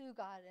talk to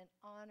God and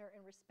honor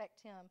and respect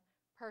him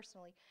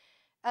personally.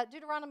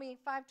 Deuteronomy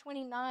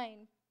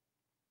 5:29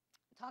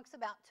 talks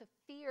about to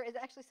fear. It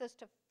actually says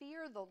to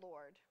fear the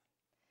Lord.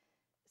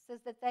 It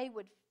says that they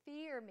would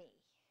fear me.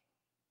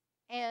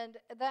 And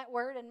that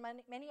word, and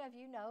many of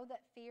you know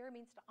that fear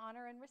means to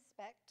honor and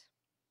respect.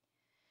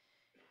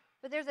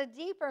 But there's a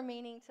deeper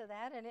meaning to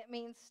that, and it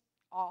means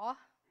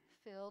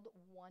awe-filled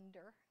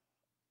wonder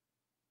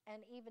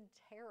and even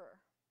terror.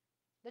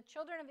 The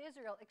children of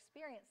Israel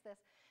experienced this.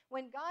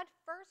 When God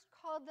first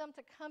called them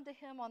to come to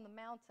him on the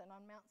mountain,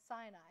 on Mount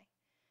Sinai,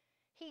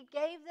 he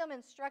gave them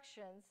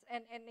instructions,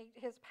 and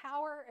his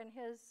power and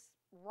his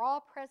raw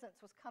presence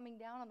was coming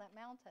down on that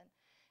mountain.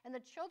 And the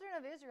children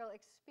of Israel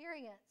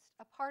experienced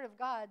a part of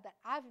God that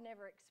I've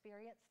never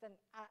experienced, and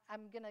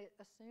I'm going to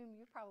assume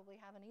you probably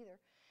haven't either.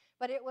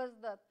 But it was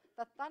the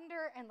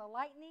thunder and the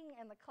lightning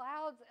and the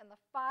clouds and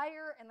the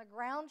fire and the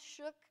ground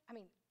shook. I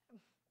mean,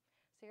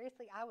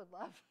 seriously, I'd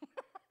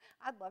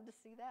love to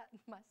see that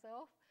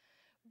myself.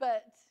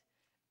 But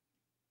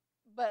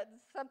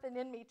something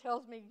in me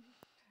tells me,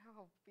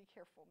 oh, be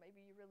careful. Maybe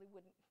you really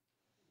wouldn't.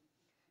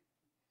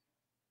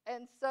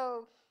 And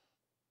so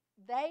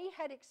they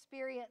had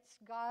experienced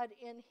God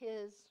in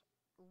his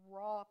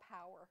raw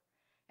power.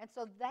 And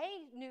so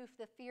they knew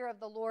the fear of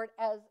the Lord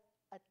as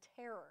a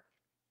terror.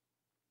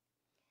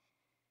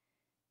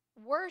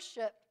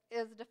 Worship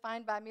is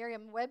defined by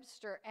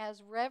Merriam-Webster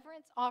as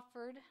reverence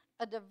offered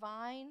a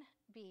divine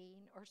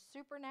being or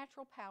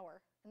supernatural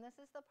power. And this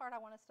is the part I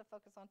want us to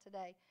focus on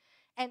today.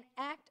 An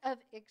act of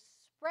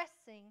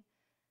expressing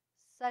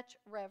such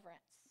reverence.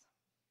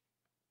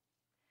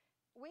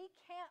 We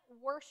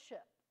can't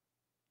worship.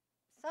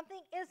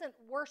 Something isn't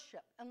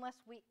worship unless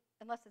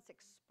it's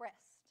expressed.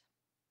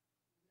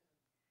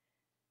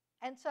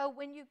 And so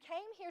when you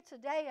came here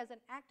today as an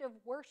act of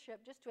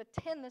worship just to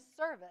attend this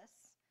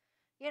service,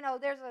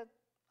 there's an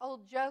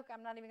old joke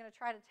I'm not even going to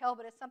try to tell,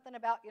 but it's something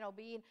about,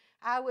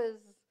 I was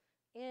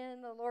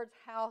in the Lord's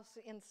house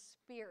in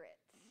spirit.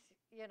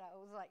 It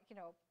was like,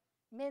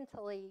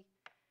 mentally,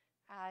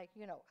 I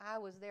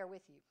was there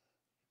with you.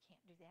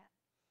 Can't do that.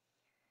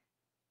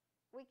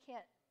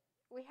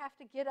 We have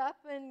to get up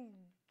and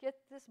get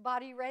this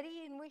body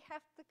ready, and we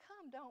have to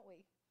come, don't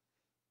we,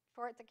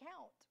 for it to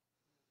count.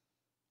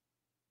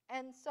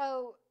 And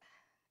so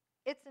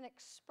it's an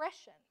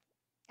expression.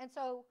 And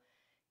so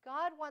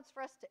God wants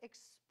for us to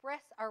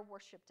express our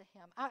worship to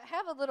him. I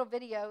have a little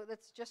video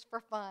that's just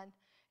for fun.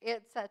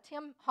 It's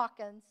Tim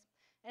Hawkins,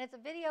 and it's a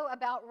video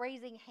about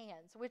raising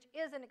hands, which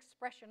is an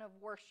expression of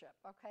worship,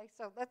 okay?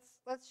 So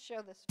let's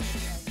show this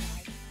video, guys.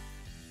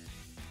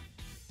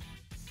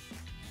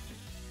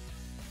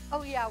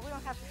 Oh, yeah, we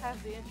don't have to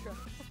have the intro.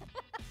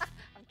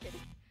 I'm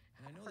kidding.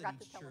 And I know Forgot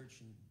that to each tell 'em.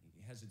 church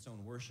has its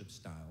own worship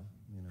style,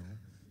 you know,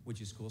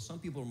 which is cool. Some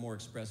people are more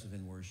expressive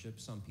in worship,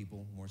 some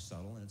people more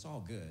subtle, and it's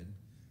all good.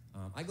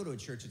 I go to a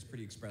church that's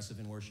pretty expressive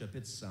in worship.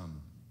 It's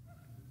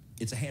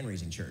a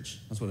hand-raising church.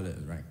 That's what it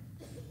is, right?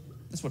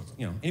 That's what,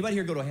 you know. Anybody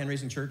here go to a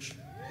hand-raising church?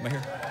 Am I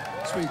here?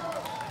 Sweet.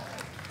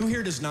 Who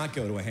here does not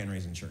go to a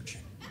hand-raising church?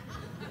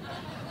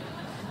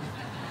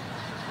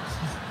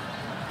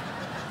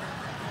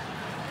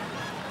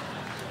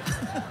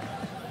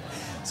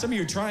 Some of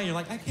you are trying, you're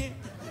like, I can't.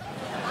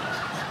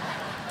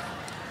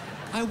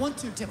 I want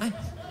to, Tim. I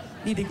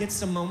need to get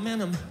some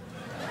momentum.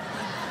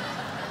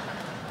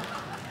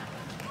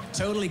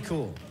 Totally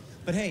cool.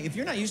 But hey, if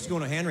you're not used to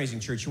going to a hand-raising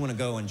church, you want to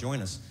go and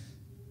join us,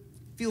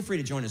 feel free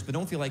to join us, but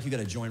don't feel like you got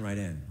to join right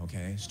in,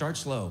 okay? Start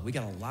slow. We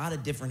got a lot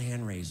of different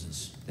hand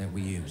raises that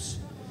we use.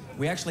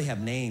 We actually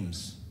have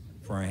names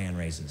for our hand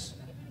raises.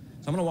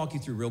 So I'm going to walk you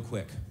through real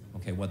quick,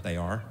 okay, what they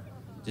are,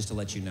 just to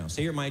let you know.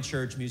 Say you're at my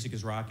church, music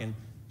is rocking.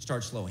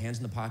 Start slow. Hands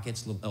in the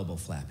pockets, little elbow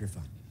flap. You're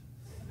fine.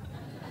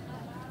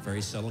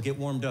 Very subtle. Get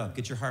warmed up.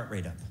 Get your heart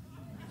rate up.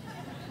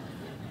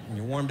 When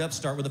you're warmed up,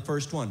 start with the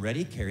first one.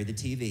 Ready? Carry the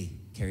TV.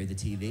 Carry the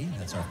TV.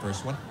 That's our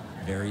first one.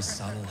 Very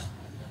subtle.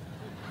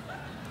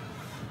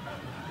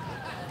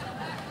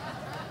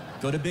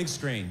 Go to big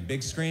screen.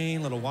 Big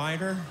screen, a little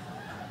wider.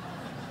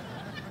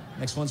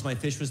 Next one's my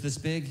fish was this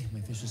big.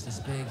 My fish was this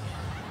big.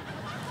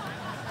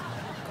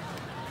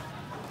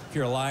 If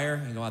you're a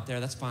liar, you go out there,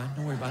 that's fine.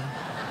 Don't worry about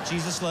it.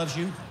 Jesus loves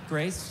you.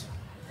 Grace.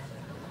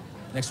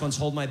 Next one's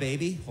hold my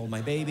baby. Hold my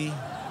baby.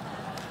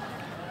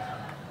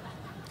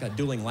 Got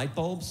dueling light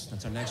bulbs.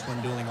 That's our next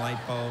one, dueling light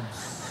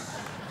bulbs.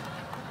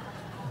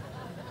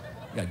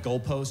 We got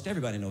goalpost.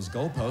 Everybody knows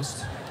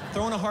goalpost.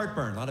 Throwing a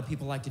heartburn. A lot of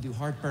people like to do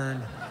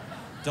heartburn.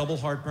 Double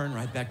heartburn,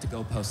 right back to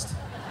goalpost.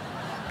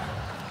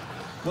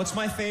 What's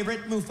my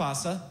favorite?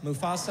 Mufasa.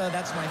 Mufasa,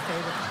 that's my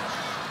favorite.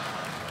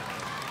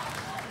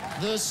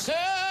 The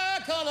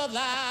circle of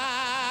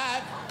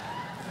life.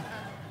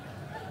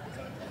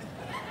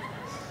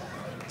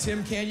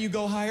 Tim, can you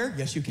go higher?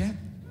 Yes, you can.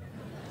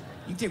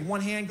 You can take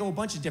one hand, go a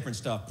bunch of different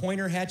stuff.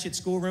 Pointer, hatchet,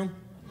 schoolroom.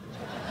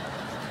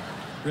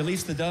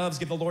 Release the doves,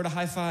 give the Lord a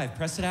high five,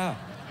 press it out.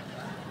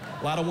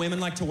 A lot of women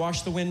like to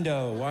wash the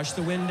window. Wash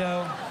the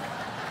window.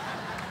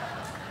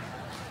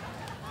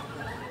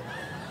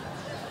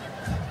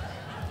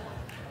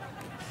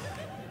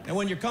 And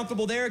when you're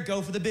comfortable there,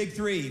 go for the big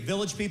three.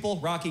 Village people,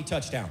 Rocky,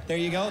 touchdown. There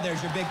you go,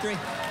 there's your big three.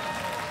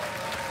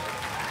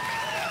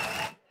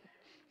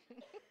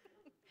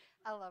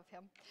 I love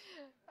him.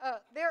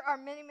 There are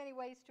many, many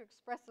ways to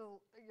express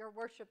your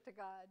worship to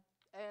God.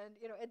 And,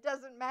 you know, it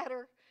doesn't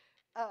matter.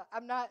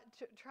 I'm not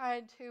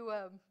trying to,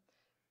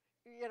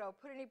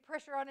 put any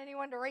pressure on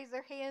anyone to raise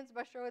their hands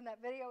by showing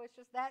that video. It's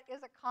just that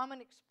is a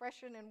common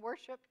expression in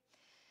worship.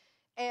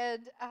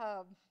 And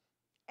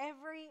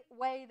every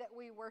way that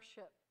we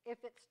worship, if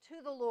it's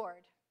to the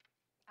Lord,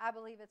 I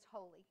believe it's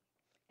holy.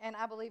 And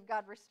I believe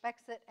God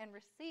respects it and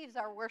receives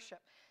our worship.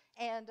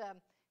 And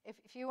if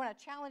you want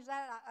to challenge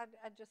that,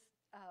 I just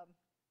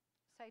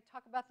say,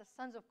 talk about the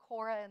sons of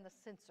Korah and the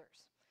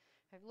censers.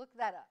 Look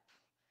that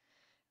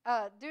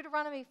up.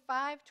 Deuteronomy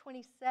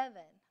 5:27.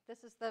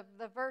 This is the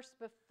verse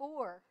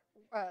before,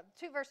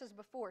 2 verses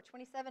before,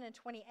 27 and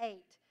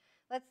 28.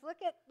 Let's look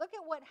at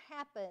what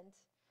happened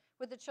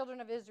with the children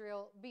of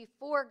Israel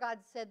before God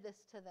said this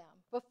to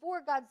them.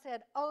 Before God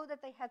said, oh,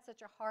 that they had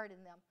such a heart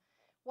in them.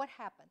 What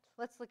happened?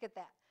 Let's look at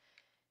that.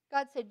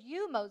 God said,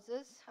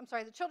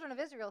 the children of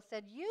Israel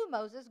said, you,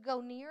 Moses,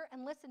 go near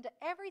and listen to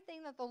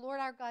everything that the Lord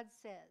our God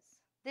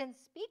says. Then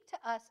speak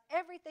to us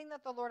everything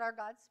that the Lord our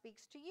God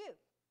speaks to you.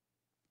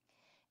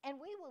 And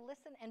we will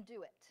listen and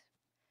do it.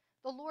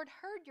 The Lord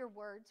heard your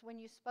words when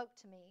you spoke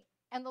to me.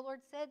 And the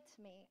Lord said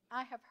to me,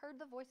 I have heard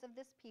the voice of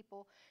this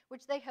people,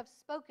 which they have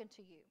spoken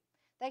to you.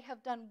 They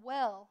have done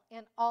well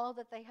in all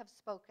that they have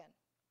spoken.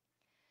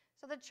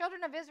 So the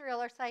children of Israel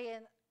are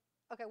saying,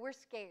 okay, we're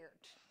scared.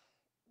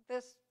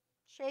 This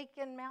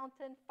shaken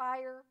mountain,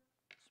 fire,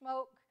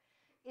 smoke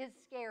is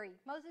scary.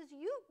 Moses,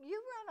 you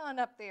run on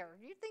up there.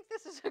 You think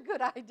this is a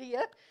good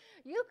idea.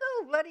 You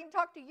go, let him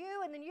talk to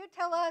you, and then you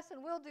tell us,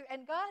 and we'll do.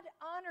 And God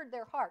honored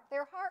their heart.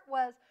 Their heart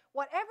was,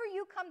 whatever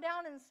you come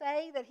down and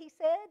say that he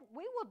said,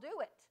 we will do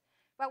it.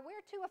 But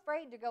we're too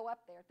afraid to go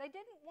up there. They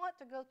didn't want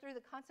to go through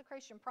the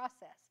consecration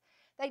process.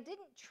 They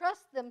didn't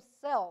trust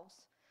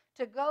themselves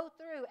to go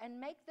through and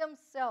make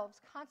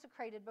themselves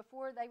consecrated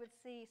before they would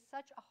see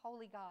such a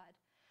holy God.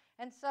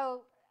 And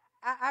so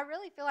I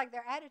really feel like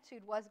their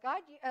attitude was,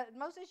 God,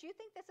 Moses, you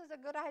think this is a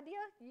good idea?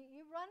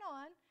 You run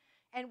on,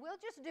 and we'll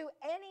just do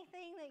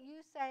anything that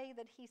you say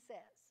that he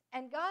says.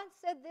 And God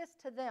said this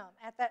to them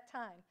at that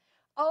time.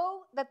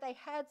 Oh, that they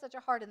had such a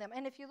heart in them.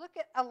 And if you look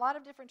at a lot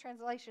of different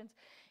translations,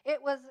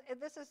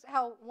 this is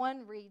how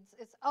one reads.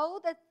 It's, oh,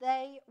 that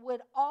they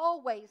would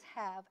always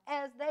have,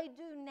 as they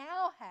do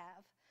now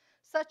have,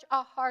 such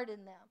a heart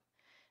in them,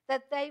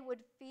 that they would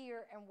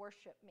fear and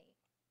worship me.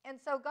 And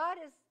so God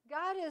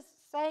is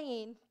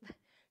saying,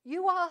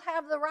 you all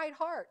have the right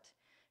heart.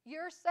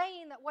 You're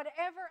saying that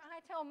whatever I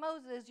tell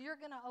Moses, you're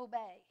going to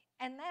obey.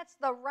 And that's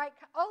the right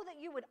kind. Oh,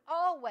 that you would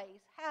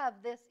always have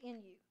this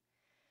in you.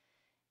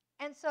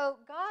 And so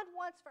God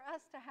wants for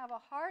us to have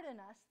a heart in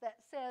us that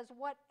says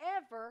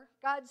whatever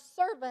God's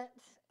servant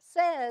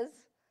says,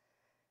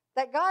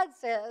 that God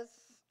says,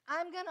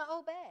 I'm going to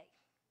obey.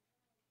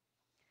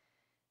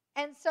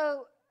 And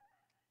so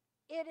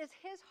it is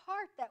his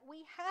heart that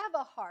we have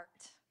a heart.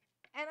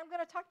 And I'm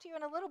going to talk to you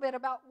in a little bit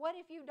about what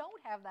if you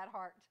don't have that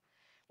heart.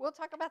 We'll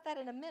talk about that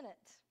in a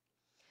minute.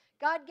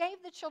 God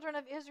gave the children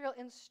of Israel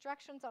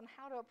instructions on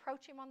how to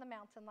approach him on the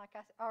mountain, like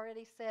I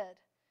already said,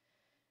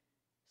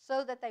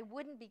 so that they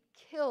wouldn't be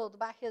killed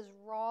by his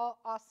raw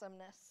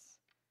awesomeness.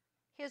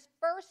 His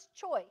first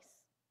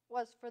choice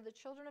was for the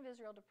children of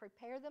Israel to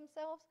prepare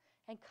themselves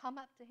and come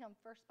up to him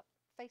first,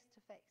 face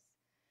to face.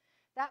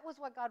 That was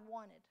what God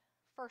wanted,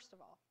 first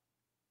of all.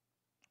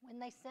 When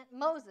they sent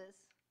Moses,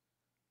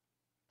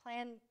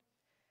 plan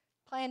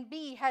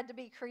B had to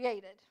be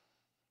created,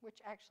 which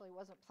actually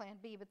wasn't plan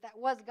B, but that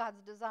was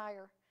God's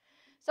desire.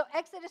 So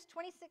Exodus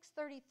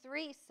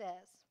 26:33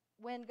 says,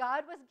 when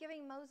God was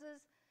giving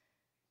Moses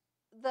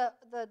the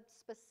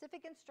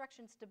specific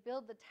instructions to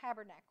build the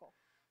tabernacle,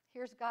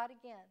 here's God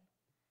again,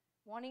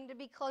 wanting to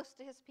be close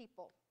to his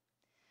people.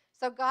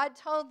 So God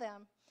told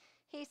them,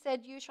 he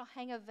said, you shall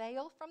hang a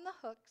veil from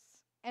the hooks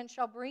and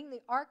shall bring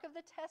the ark of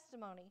the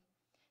testimony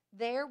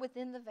there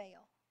within the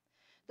veil.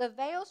 The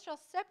veil shall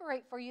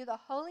separate for you the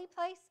holy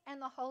place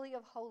and the holy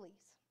of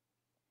holies.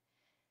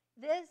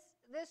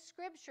 This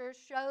scripture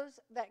shows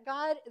that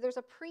God, there's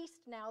a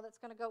priest now that's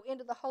going to go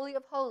into the holy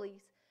of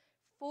holies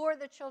for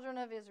the children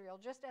of Israel,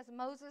 just as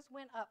Moses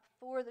went up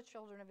for the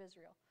children of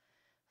Israel.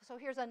 So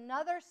here's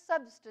another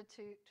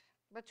substitute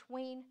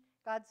between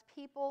God's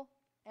people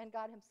and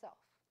God himself.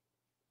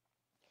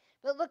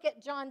 But look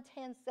at John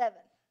 10:7,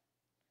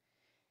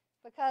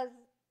 because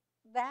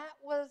that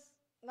was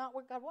not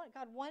what God wanted.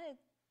 God wanted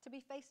to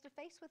be face to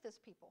face with his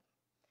people.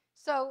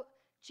 So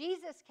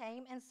Jesus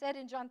came and said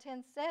in John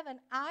 10:7,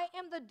 I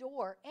am the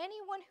door.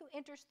 Anyone who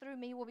enters through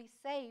me will be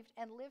saved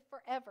and live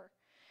forever,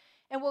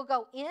 and will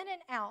go in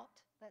and out,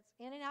 that's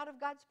in and out of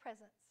God's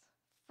presence,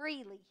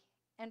 freely,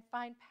 and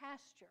find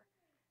pasture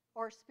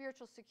or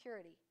spiritual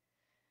security.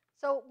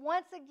 So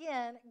once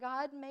again,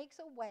 God makes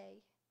a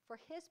way for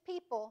his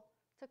people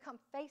to come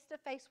face to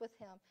face with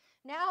him.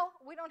 Now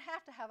we don't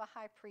have to have a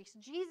high priest.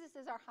 Jesus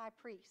is our high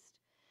priest.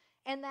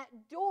 And that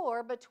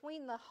door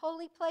between the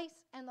holy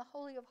place and the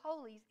holy of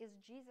holies is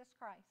Jesus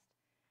Christ.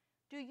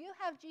 Do you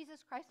have Jesus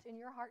Christ in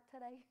your heart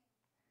today?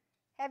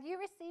 Have you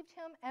received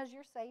him as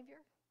your Savior?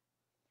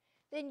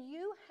 Then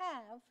you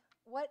have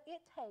what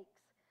it takes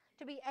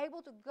to be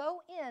able to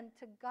go in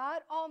to God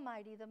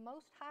Almighty, the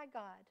Most High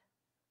God,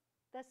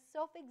 the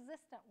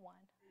self-existent one.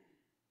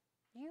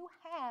 You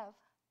have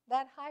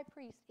that high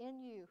priest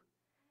in you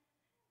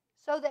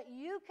so that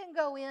you can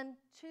go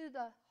into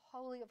the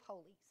Holy of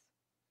Holies.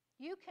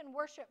 You can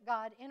worship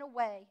God in a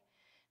way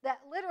that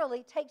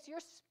literally takes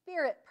your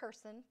spirit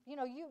person. You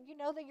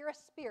know that you're a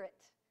spirit.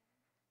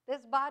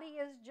 This body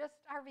is just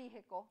our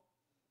vehicle.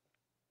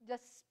 The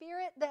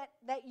spirit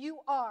that you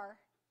are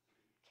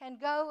can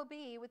go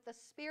be with the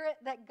spirit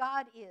that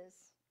God is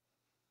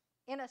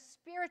in a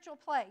spiritual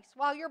place.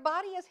 While your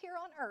body is here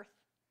on earth,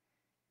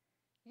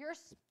 your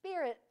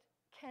spirit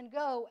can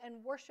go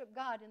and worship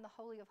God in the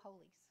Holy of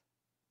Holies.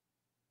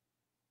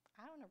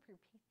 I don't know if I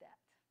repeat that.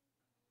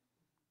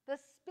 The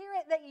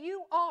spirit that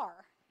you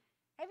are.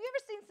 Have you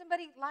ever seen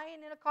somebody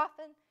lying in a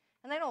coffin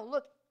and they don't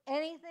look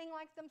anything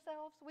like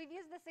themselves? We've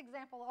used this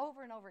example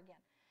over and over again.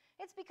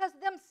 It's because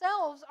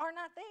themselves are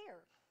not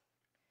there.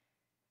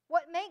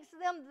 What makes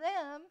them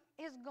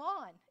is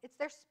gone. It's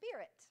their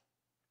spirit.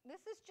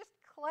 This is just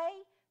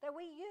clay that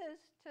we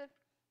use to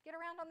get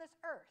around on this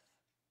earth.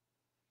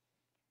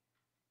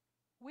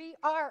 We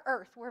are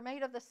earth. We're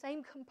made of the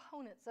same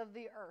components of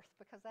the earth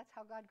because that's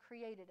how God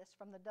created us,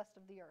 from the dust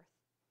of the earth.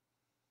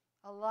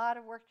 A lot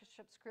of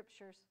worship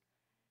scriptures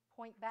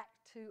point back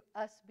to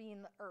us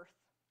being the earth.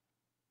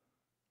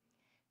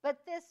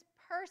 But this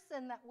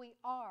person that we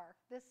are,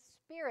 this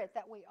spirit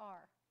that we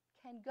are,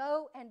 can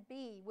go and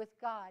be with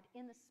God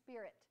in the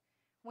spirit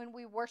when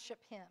we worship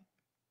him.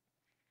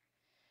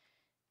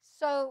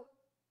 So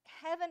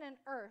heaven and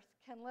earth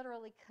can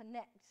literally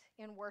connect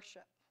in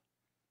worship.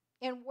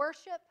 In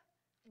worship,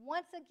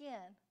 once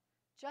again,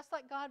 just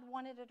like God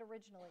wanted it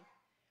originally,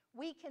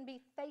 we can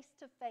be face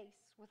to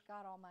face with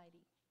God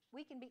Almighty.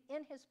 We can be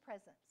in his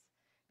presence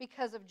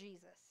because of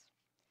Jesus.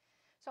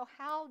 So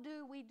how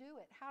do we do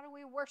it? How do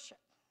we worship?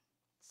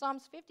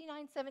 Psalms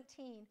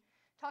 59:17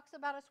 talks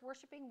about us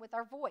worshiping with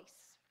our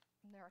voice.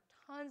 And there are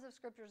tons of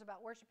scriptures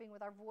about worshiping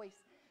with our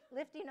voice,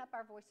 lifting up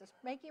our voices,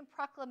 making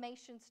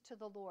proclamations to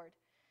the Lord,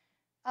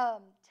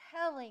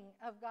 telling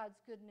of God's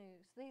good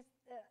news.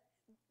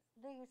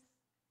 These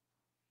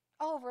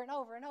over and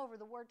over and over,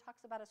 the word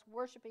talks about us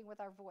worshiping with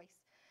our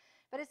voice.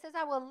 But it says,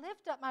 I will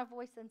lift up my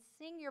voice and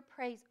sing your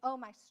praise, O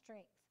my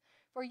strength,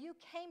 for you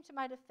came to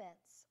my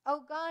defense.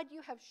 O God,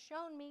 you have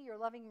shown me your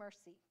loving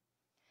mercy.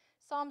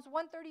 Psalms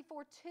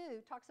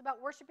 134:2 talks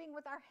about worshiping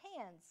with our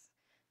hands.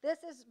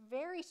 This is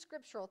very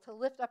scriptural to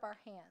lift up our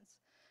hands.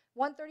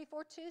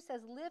 134:2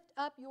 says, lift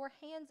up your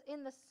hands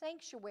in the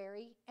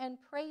sanctuary and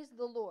praise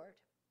the Lord.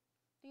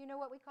 Do you know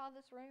what we call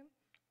this room?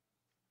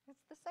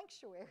 It's the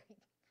sanctuary.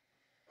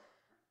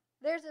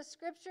 There's a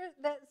scripture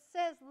that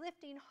says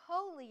lifting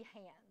holy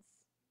hands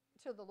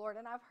to the Lord.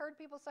 And I've heard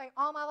people say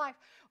all my life,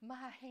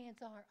 my hands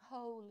aren't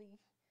holy.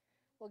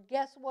 Well,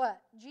 guess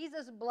what?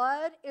 Jesus'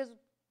 blood is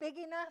big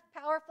enough,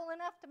 powerful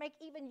enough to make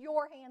even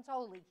your hands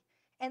holy.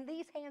 And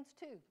these hands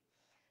too.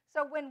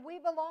 So when we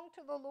belong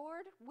to the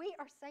Lord, we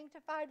are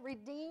sanctified,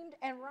 redeemed,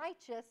 and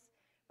righteous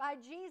by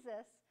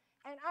Jesus.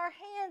 And our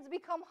hands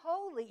become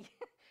holy.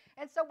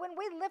 And so when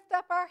we lift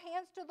up our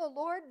hands to the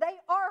Lord, they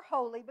are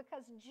holy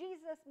because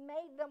Jesus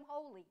made them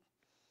holy.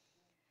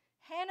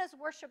 Hannah's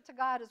worship to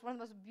God is one of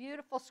the most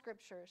beautiful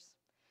scriptures.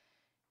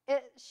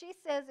 She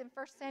says in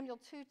 1 Samuel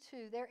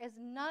 2:2, there is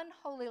none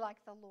holy like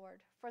the Lord,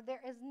 for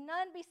there is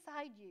none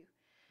beside you.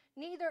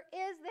 Neither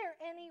is there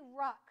any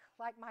rock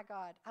like my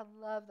God. I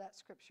love that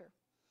scripture.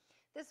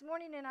 This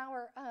morning in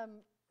our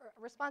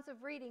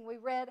responsive reading, we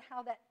read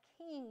how that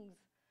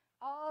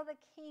all the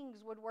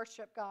kings would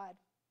worship God.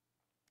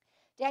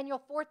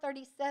 Daniel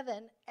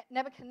 4:37,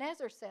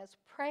 Nebuchadnezzar says,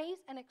 praise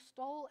and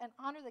extol and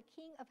honor the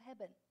King of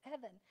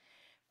heaven,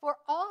 for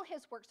all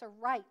his works are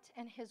right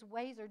and his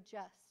ways are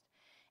just.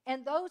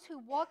 And those who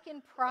walk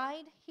in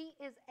pride, he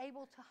is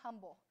able to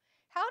humble.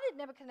 How did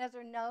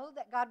Nebuchadnezzar know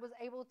that God was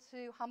able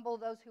to humble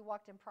those who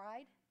walked in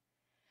pride?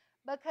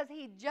 Because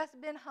he'd just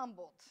been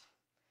humbled.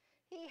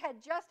 He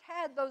had just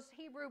had those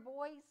Hebrew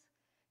boys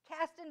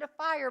cast into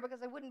fire because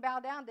they wouldn't bow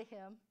down to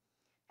him.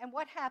 And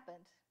what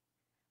happened?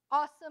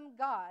 Awesome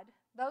God,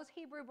 those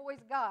Hebrew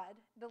boys' God,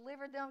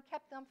 delivered them,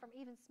 kept them from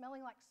even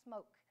smelling like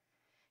smoke.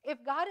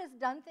 If God has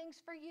done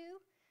things for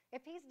you,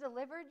 if he's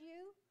delivered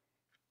you,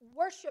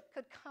 worship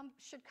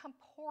should come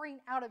pouring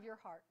out of your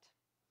heart.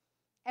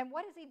 And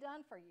what has he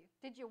done for you?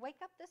 Did you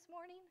wake up this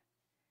morning?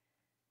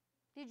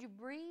 Did you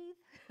breathe?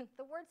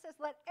 The word says,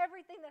 let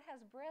everything that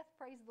has breath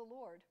praise the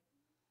Lord.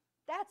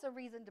 That's a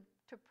reason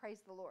to praise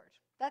the Lord.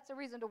 That's a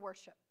reason to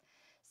worship.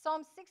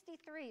 Psalm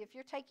 63, if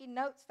you're taking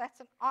notes,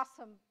 that's an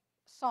awesome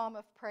psalm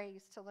of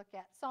praise to look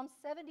at. Psalm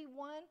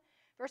 71,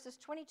 verses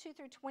 22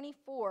 through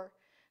 24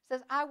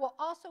 says, I will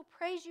also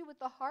praise you with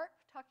the harp,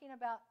 talking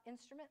about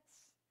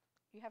instruments.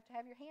 You have to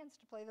have your hands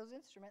to play those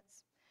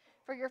instruments.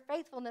 For your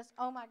faithfulness,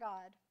 oh my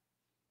God.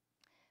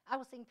 I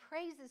will sing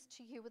praises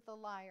to you with the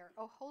lyre,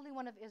 O Holy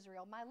One of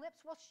Israel. My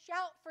lips will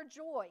shout for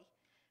joy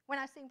when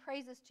I sing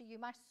praises to you.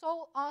 My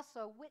soul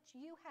also, which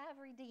you have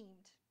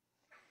redeemed.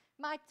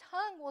 My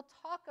tongue will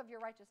talk of your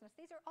righteousness.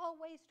 These are all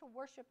ways to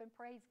worship and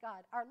praise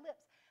God. Our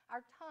lips,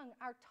 our tongue,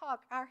 our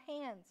talk, our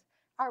hands,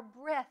 our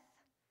breath.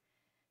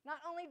 Not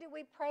only do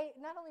we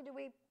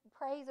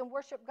praise and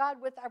worship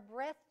God with our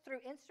breath through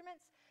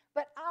instruments,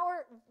 but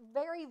our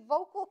very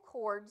vocal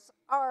cords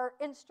are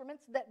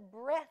instruments that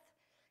breath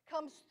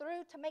comes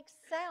through to make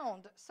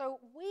sound. So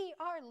we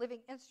are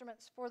living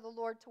instruments for the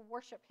Lord to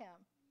worship him.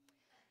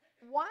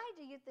 Why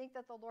do you think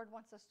that the Lord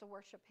wants us to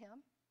worship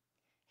him?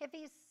 If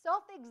he's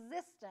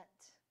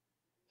self-existent,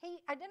 he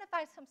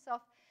identifies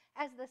himself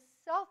as the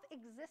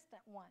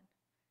self-existent one.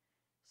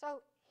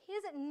 So he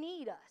doesn't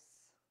need us.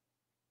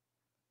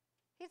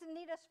 He doesn't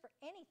need us for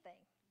anything.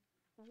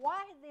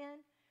 Why then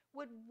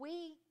would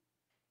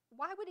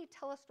he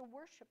tell us to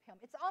worship him?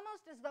 It's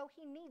almost as though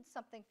he needs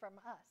something from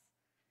us.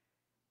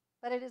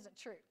 But it isn't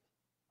true.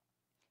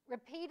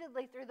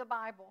 Repeatedly through the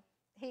Bible,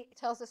 he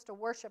tells us to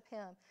worship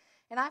him.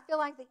 And I feel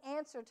like the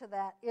answer to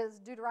that is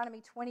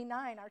Deuteronomy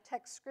 29, our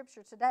text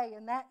scripture today,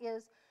 and that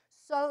is,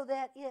 so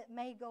that it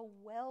may go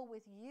well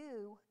with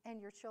you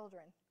and your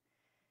children.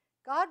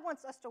 God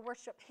wants us to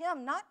worship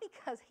him, not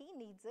because he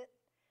needs it.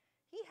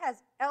 He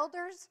has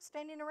elders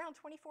standing around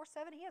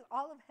 24/7. He has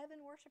all of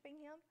heaven worshiping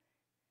him.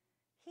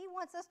 He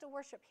wants us to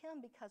worship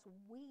him because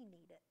we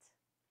need it.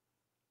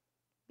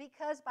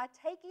 Because by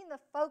taking the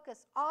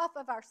focus off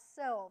of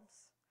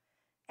ourselves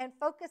and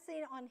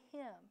focusing on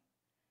him,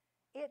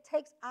 it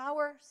takes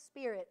our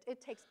spirit,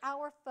 it takes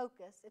our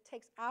focus, it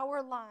takes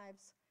our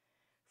lives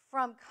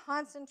from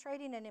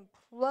concentrating and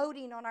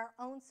imploding on our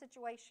own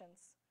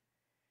situations.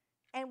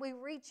 And we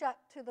reach up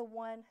to the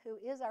one who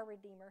is our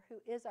Redeemer, who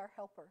is our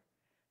helper,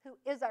 who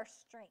is our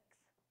strength.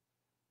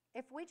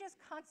 If we just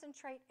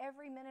concentrate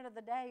every minute of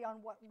the day on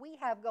what we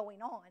have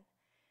going on,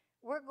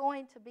 we're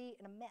going to be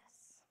in a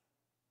mess.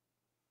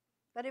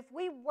 But if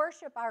we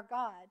worship our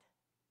God,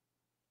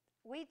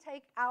 we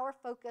take our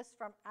focus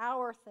from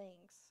our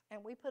things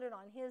and we put it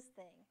on his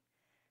thing,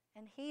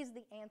 and he's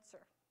the answer.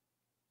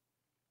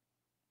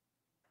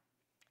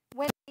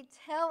 When we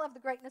tell of the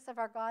greatness of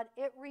our God,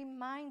 it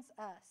reminds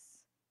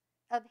us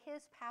of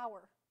his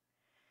power,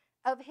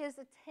 of his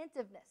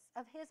attentiveness,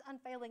 of his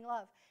unfailing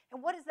love.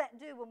 And what does that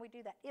do when we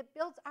do that? It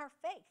builds our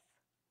faith.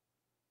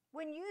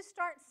 When you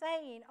start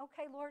saying,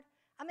 okay, Lord,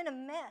 I'm in a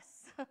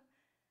mess.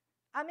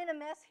 I'm in a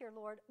mess here,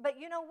 Lord. But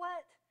you know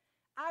what?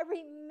 I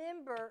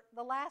remember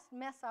the last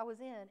mess I was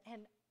in,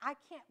 and I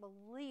can't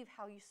believe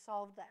how you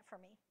solved that for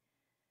me.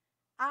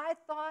 I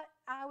thought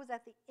I was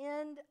at the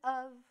end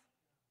of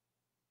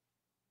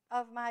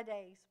of my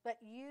days, but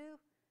you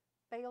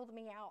bailed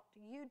me out.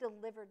 You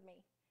delivered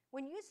me.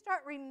 When you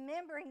start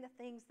remembering the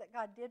things that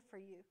God did for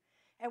you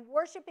and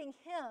worshiping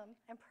Him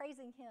and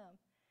praising Him,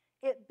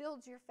 it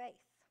builds your faith.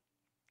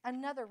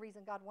 Another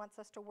reason God wants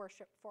us to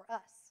worship for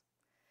us.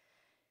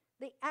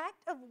 The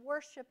act of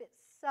worship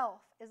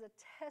itself is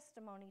a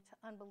testimony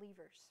to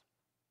unbelievers.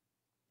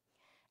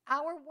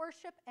 Our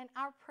worship and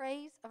our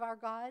praise of our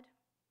God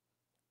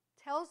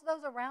tells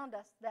those around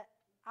us that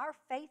our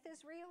faith is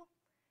real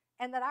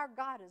and that our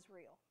God is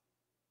real.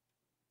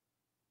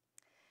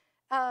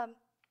 I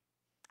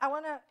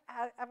want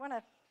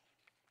to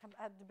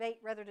debate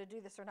whether to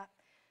do this or not.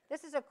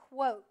 This is a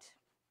quote.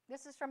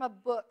 This is from a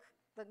book.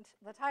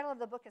 The title of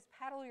the book is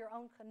Paddle Your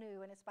Own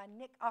Canoe, and it's by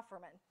Nick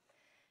Offerman.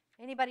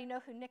 Anybody know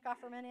who Nick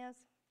Offerman is?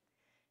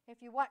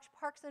 If you watch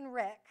Parks and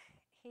Rec,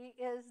 he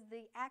is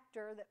the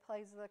actor that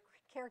plays the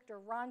character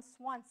Ron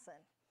Swanson.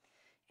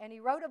 And he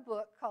wrote a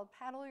book called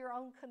Paddle Your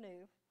Own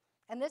Canoe.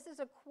 And this is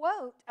a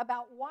quote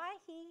about why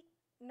he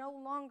no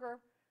longer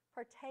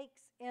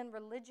partakes in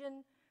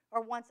religion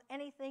or wants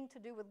anything to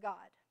do with God.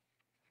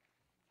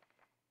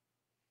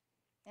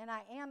 And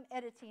I am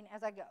editing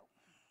as I go.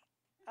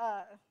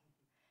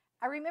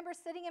 I remember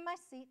sitting in my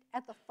seat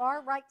at the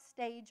far right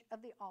stage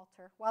of the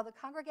altar while the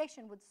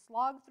congregation would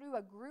slog through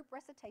a group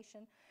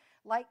recitation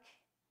like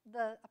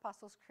the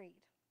Apostles' Creed.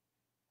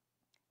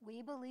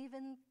 We believe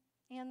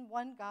in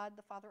one God,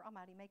 the Father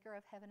Almighty, maker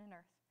of heaven and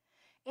earth.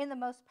 In the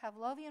most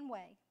Pavlovian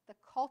way, the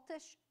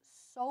cultish,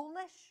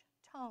 soulish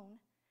tone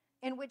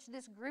in which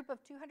this group of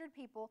 200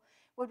 people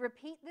would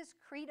repeat this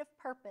creed of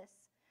purpose,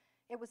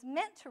 it was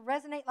meant to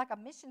resonate like a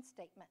mission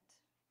statement,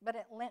 but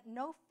it lent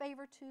no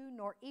favor to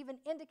nor even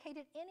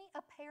indicated any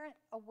apparent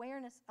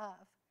awareness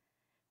of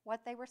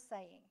what they were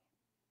saying.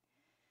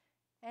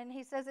 And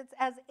he says it's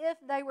as if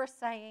they were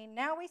saying,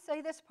 now we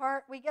say this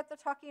part, we get the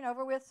talking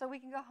over with so we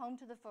can go home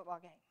to the football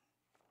game.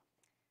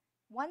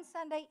 One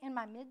Sunday in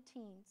my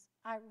mid-teens,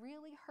 I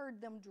really heard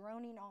them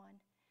droning on,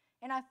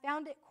 and I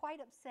found it quite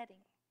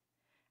upsetting.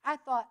 I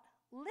thought,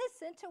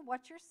 listen to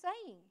what you're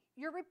saying.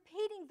 You're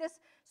repeating this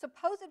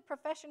supposed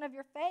profession of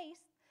your faith,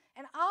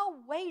 and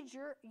I'll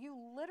wager you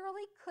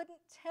literally couldn't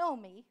tell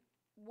me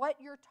what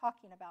you're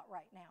talking about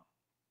right now.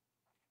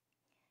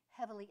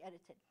 Heavily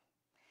edited.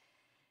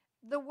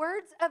 The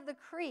words of the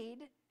creed,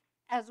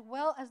 as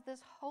well as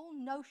this whole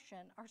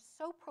notion, are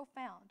so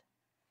profound.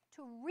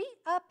 To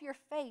re-up your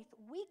faith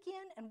week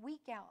in and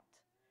week out,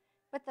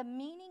 but the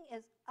meaning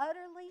is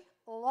utterly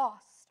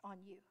lost on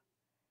you.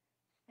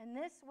 And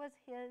this was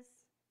his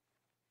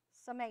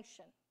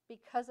summation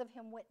because of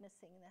him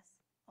witnessing this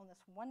on this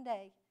one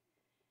day.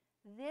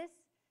 This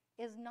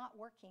is not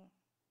working.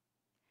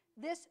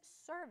 This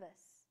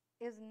service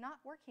is not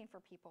working for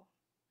people.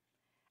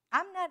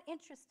 I'm not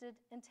interested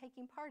in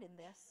taking part in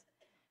this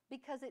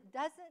because it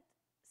doesn't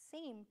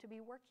seem to be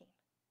working.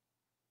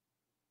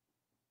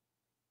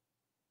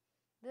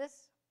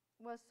 This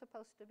was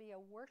supposed to be a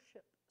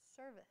worship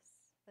service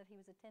that he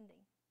was attending.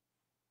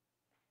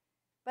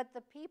 But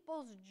the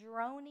people's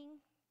droning,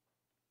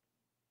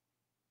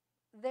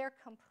 their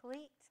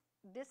complete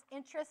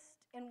disinterest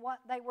in what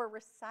they were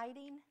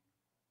reciting,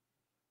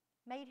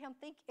 made him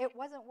think it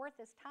wasn't worth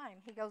his time,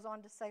 he goes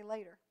on to say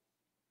later.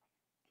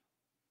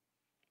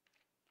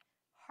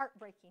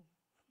 Heartbreaking.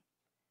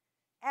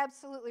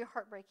 Absolutely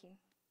heartbreaking.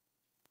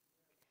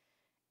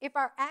 If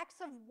our acts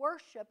of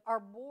worship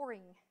are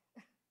boring,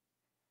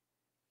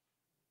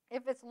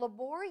 if it's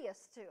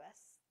laborious to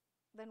us,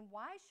 then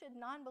why should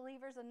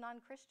non-believers and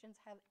non-Christians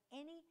have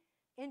any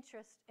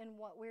interest in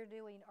what we're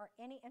doing or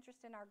any interest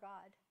in our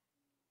God?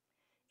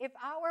 If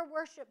our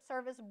worship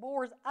service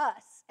bores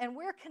us and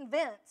we're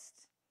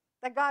convinced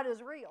that God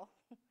is real,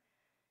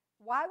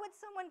 why would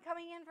someone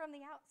coming in from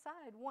the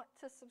outside want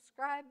to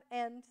subscribe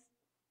and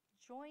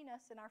join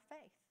us in our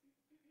faith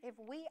if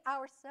we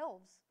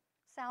ourselves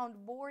sound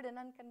bored and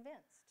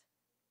unconvinced?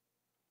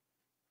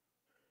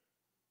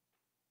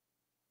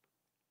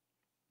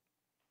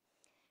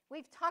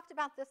 We've talked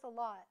about this a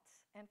lot,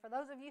 and for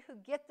those of you who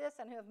get this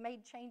and who have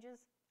made changes,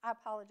 I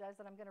apologize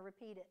that I'm going to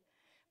repeat it.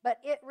 But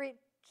it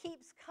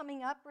keeps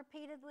coming up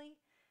repeatedly,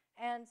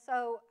 and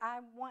so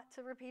I want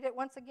to repeat it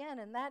once again,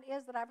 and that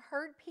is that I've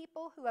heard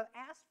people who have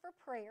asked for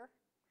prayer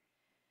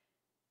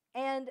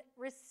and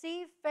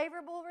received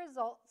favorable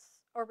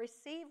results or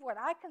received what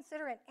I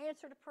consider an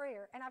answer to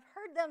prayer, and I've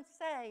heard them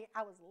say,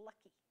 I was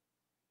lucky.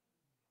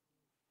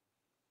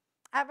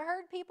 I've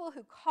heard people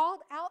who called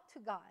out to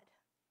God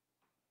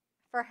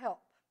for help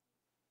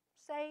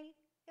say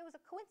it was a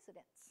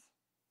coincidence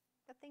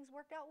that things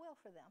worked out well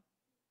for them.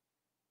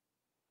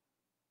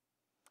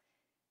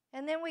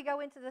 And then we go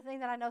into the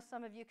thing that I know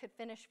some of you could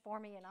finish for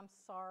me, and I'm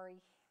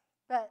sorry,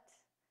 but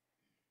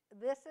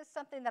this is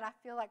something that I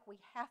feel like we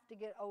have to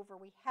get over.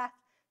 We have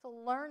to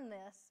learn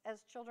this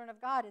as children of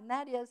God, and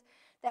that is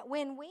that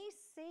when we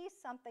see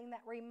something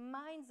that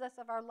reminds us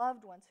of our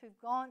loved ones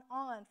who've gone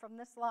on from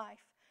this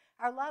life,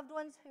 our loved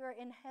ones who are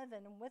in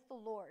heaven and with the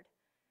Lord,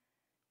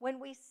 when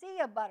we see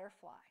a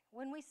butterfly,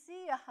 when we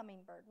see a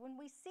hummingbird, when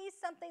we see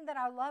something that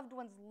our loved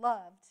ones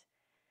loved,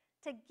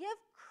 to give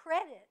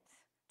credit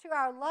to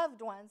our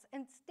loved ones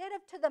instead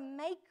of to the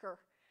maker,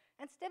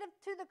 instead of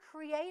to the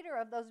creator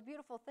of those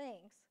beautiful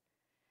things,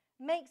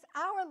 makes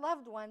our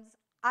loved ones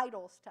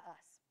idols to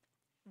us.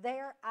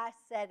 There, I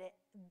said it.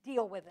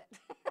 Deal with it.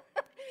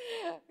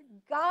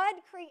 God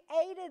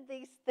created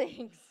these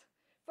things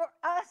for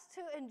us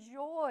to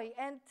enjoy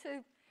and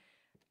to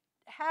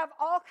have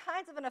all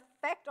kinds of an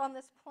effect on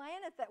this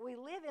planet that we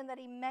live in that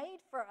he made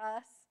for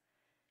us.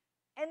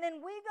 And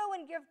then we go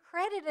and give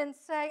credit and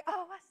say,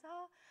 oh, I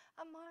saw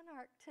a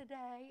monarch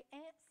today.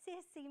 Aunt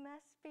Sissy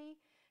must be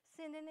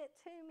sending it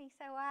to me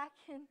so I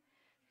can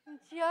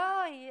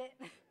enjoy it.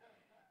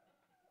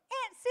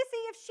 Aunt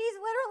Sissy, if she's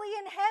literally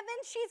in heaven,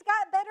 she's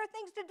got better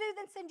things to do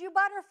than send you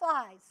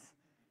butterflies.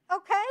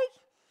 Okay?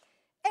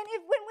 And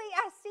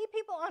I see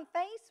people on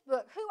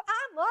Facebook who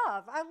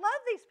I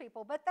love these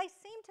people, but they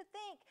seem to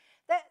think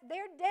that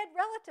their dead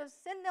relatives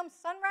send them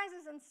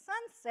sunrises and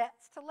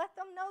sunsets to let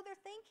them know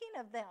they're thinking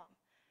of them.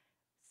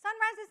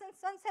 Sunrises and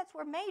sunsets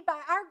were made by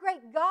our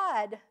great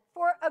God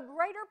for a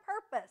greater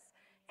purpose.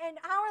 And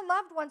our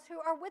loved ones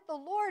who are with the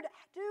Lord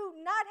do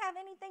not have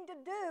anything to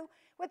do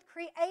with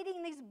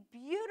creating these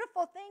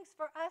beautiful things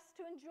for us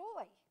to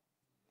enjoy.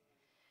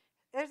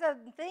 There's a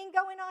thing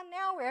going on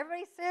now where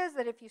everybody says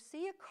that if you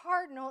see a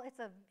cardinal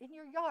in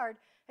your yard,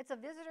 it's a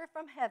visitor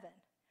from heaven.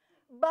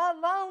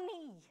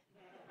 Baloney.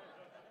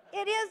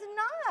 It is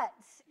not.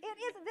 It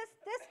is.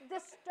 This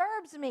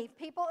disturbs me,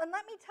 people, and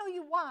let me tell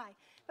you why.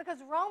 Because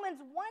Romans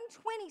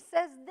 1:20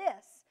 says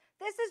this.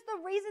 This is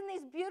the reason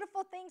these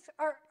beautiful things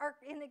are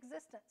in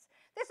existence.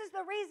 This is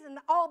the reason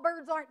that all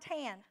birds aren't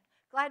tan.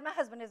 Glad my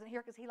husband isn't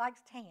here because he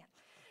likes tan.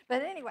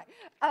 But anyway,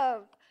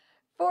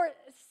 for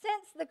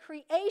since the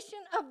creation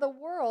of the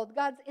world,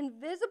 God's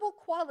invisible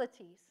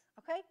qualities,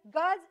 okay?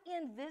 God's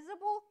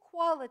invisible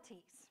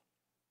qualities,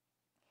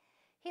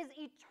 his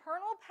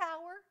eternal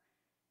power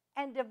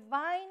and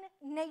divine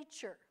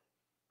nature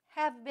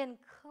have been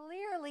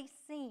clearly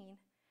seen,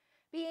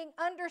 being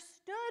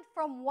understood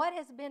from what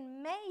has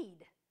been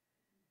made.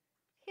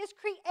 His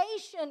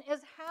creation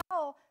is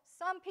how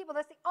some people,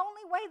 that's the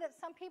only way that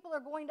some people are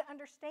going to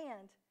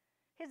understand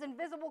his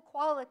invisible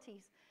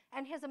qualities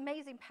and his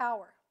amazing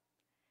power,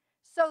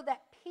 so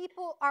that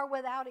people are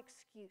without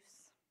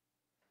excuse.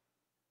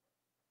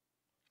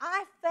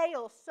 I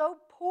fail so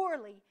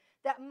poorly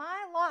that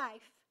my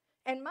life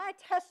and my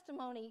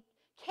testimony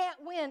can't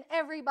win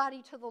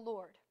everybody to the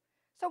Lord.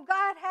 So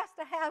God has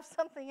to have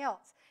something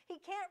else. He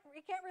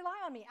can't rely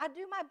on me. I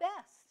do my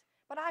best,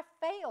 but I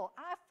fail.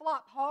 I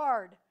flop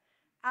hard.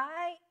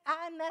 I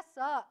mess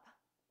up.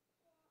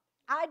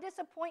 I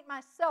disappoint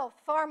myself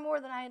far more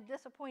than I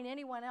disappoint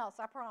anyone else,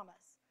 I promise.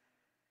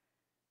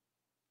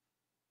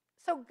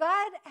 So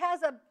God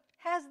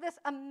has this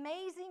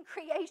amazing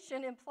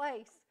creation in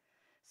place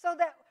so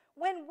that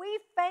when we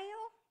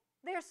fail,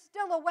 there's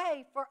still a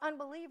way for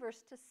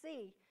unbelievers to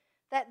see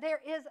that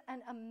there is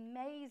an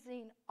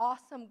amazing,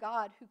 awesome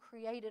God who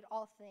created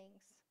all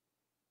things.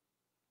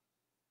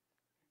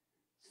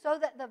 So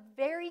that the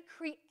very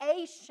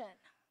creation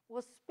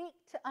will speak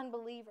to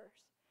unbelievers.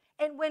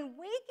 And when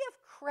we give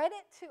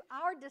credit to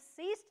our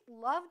deceased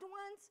loved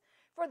ones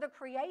for the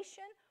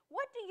creation,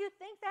 what do you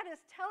think that is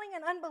telling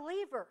an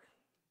unbeliever?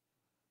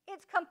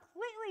 It's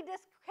completely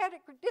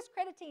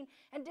discrediting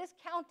and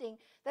discounting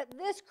that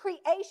this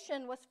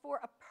creation was for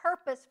a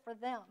purpose for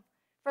them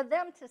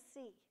to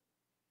see.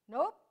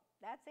 Nope,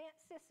 that's Aunt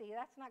Sissy.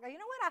 That's not God. You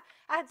know what?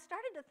 I had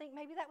started to think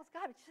maybe that was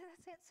God. But she said,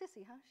 that's Aunt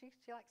Sissy, huh?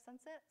 She likes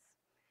sunsets.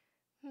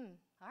 All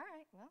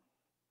right, well.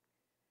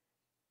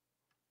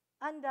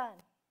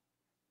 Undone.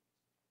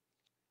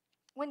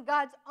 When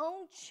God's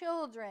own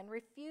children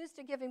refuse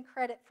to give him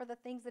credit for the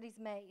things that he's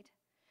made,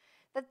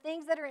 the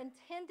things that are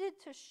intended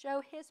to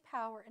show his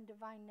power and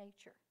divine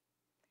nature,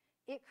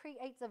 it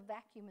creates a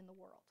vacuum in the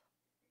world.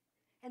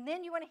 And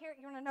then you want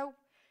to know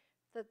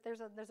that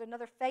there's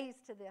another phase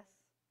to this.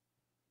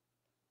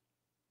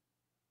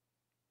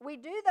 We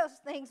do those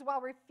things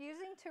while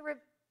refusing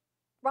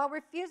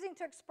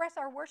to express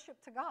our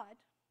worship to God.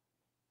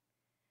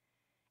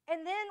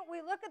 And then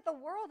we look at the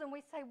world and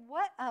we say,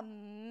 what a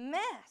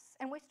mess.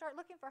 And we start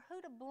looking for who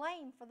to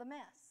blame for the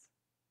mess.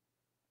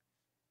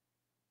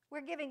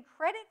 We're giving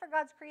credit for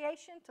God's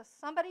creation to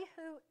somebody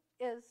who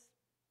is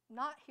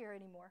not here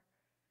anymore.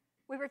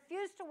 We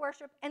refuse to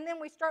worship, and then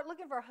we start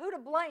looking for who to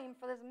blame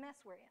for this mess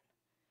we're in.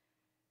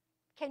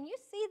 Can you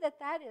see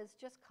that is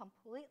just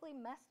completely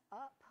messed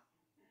up?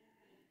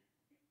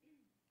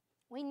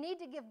 We need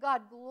to give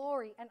God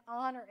glory and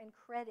honor and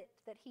credit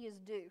that he is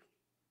due.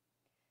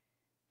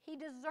 He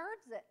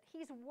deserves it.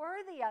 He's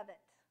worthy of it.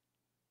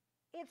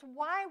 It's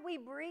why we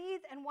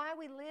breathe and why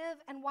we live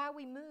and why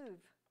we move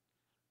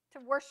to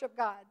worship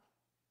God.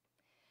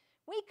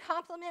 We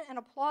compliment and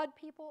applaud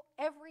people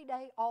every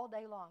day, all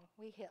day long.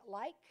 We hit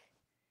like,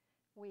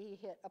 we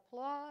hit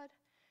applaud,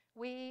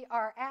 we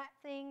are at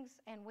things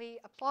and we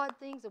applaud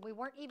things and we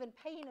weren't even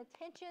paying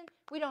attention.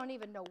 We don't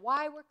even know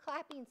why we're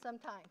clapping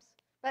sometimes.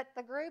 But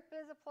the group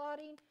is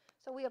applauding,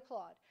 so we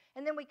applaud.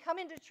 And then we come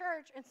into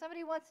church and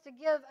somebody wants to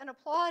give an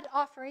applaud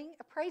offering,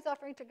 a praise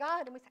offering to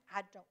God, and we say,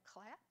 I don't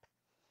clap.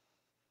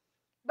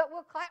 But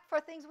we'll clap for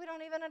things we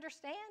don't even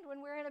understand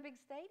when we're in a big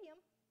stadium.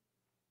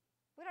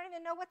 We don't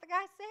even know what the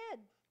guy said,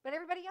 but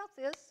everybody else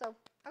is, so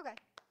okay.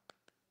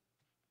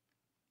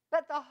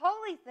 But the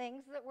holy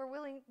things that we're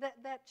willing,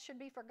 that should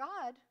be for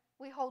God,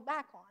 we hold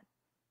back on.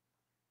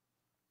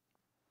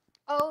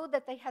 Oh,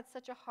 that they had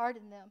such a heart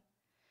in them,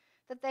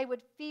 that they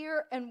would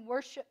fear and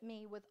worship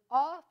me with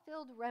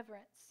awe-filled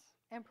reverence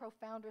and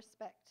profound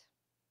respect.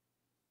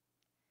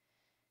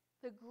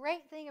 The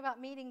great thing about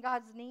meeting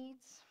God's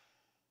needs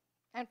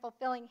and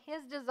fulfilling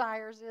His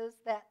desires is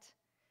that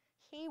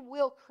He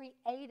will create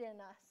in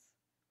us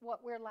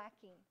what we're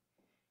lacking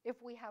if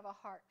we have a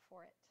heart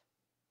for it.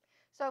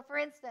 So, for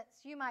instance,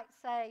 you might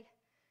say,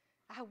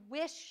 I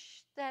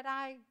wish that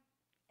I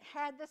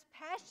had this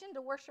passion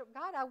to worship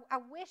God. I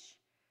wish,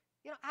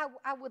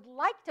 I would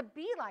like to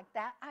be like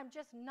that. I'm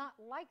just not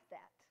like that.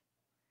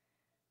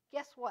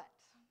 Guess what?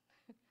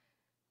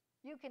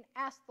 You can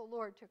ask the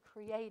Lord to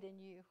create in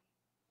you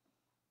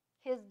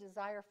His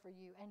desire for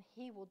you, and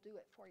He will do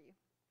it for you.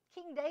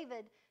 King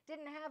David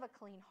didn't have a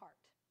clean heart.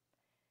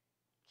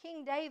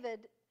 King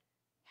David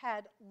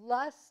had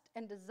lust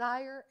and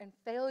desire and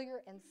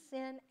failure and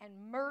sin and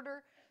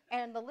murder,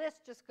 and the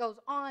list just goes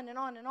on and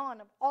on and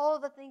on of all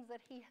the things that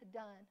he had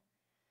done.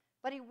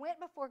 But he went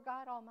before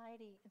God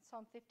Almighty in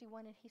Psalm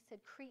 51 and he said,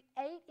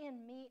 create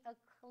in me a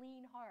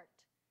clean heart.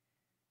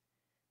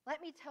 Let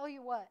me tell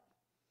you what,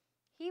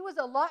 he was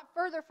a lot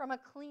further from a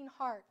clean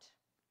heart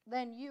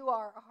than you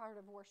are a heart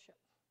of worship.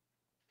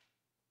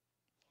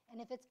 And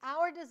if it's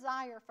our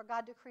desire for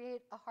God to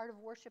create a heart of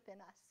worship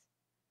in us,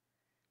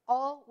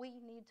 all we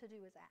need to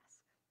do is ask.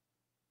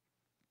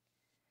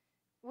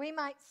 We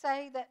might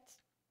say that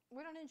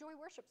we don't enjoy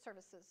worship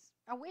services.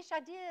 I wish I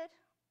did,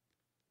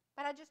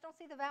 but I just don't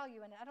see the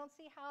value in it. I don't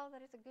see how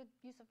that it's a good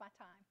use of my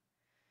time.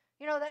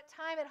 You know, that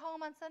time at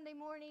home on Sunday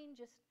morning,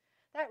 just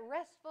that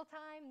restful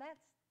time,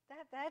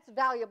 that's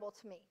valuable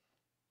to me.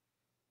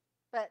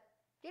 But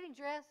getting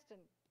dressed and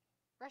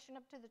rushing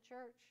up to the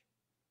church,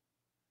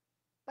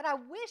 but I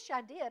wish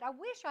I did. I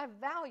wish I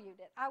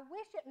valued it. I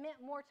wish it meant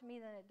more to me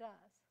than it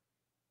does.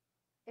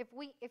 If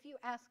you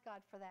ask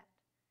God for that,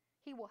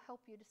 He will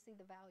help you to see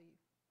the value.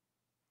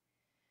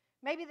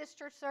 Maybe this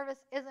church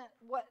service isn't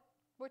what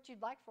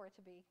you'd like for it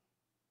to be.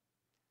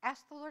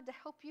 Ask the Lord to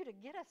help you to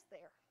get us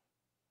there.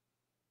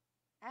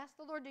 Ask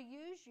the Lord to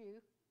use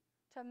you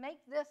to make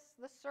this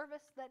the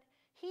service that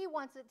He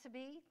wants it to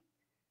be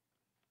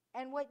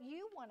and what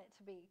you want it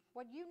to be,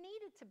 what you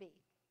need it to be.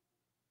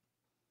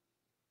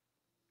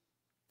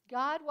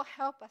 God will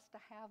help us to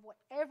have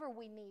whatever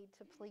we need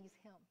to please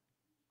Him.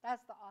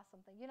 That's the awesome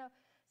thing. You know,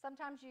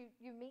 sometimes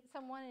you meet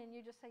someone and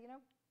you just say, I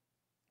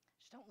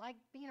just don't like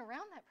being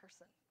around that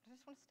person. I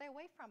just want to stay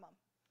away from them.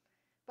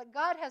 But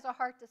God has a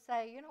heart to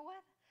say, you know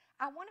what?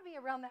 I want to be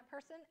around that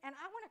person, and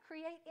I want to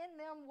create in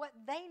them what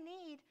they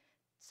need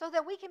so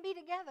that we can be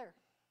together.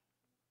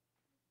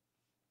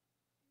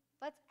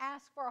 Let's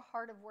ask for a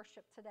heart of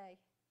worship today.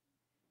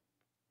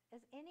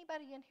 Is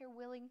anybody in here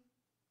willing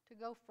to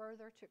go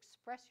further, to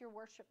express your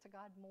worship to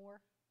God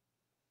more?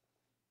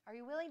 Are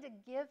you willing to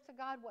give to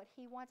God what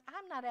He wants?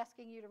 I'm not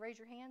asking you to raise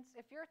your hands.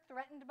 If you're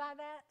threatened by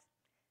that,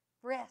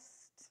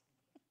 rest.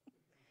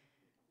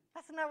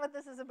 That's not what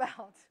this is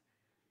about.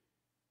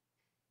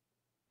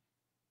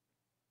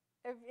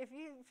 If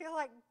you feel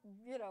like,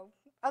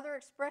 other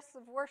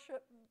expressive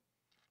worship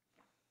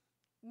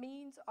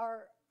means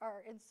are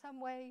in some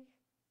way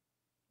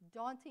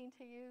daunting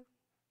to you,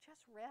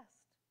 just rest.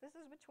 This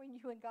is between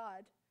you and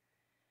God.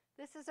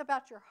 This is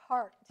about your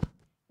heart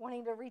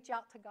wanting to reach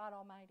out to God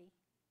Almighty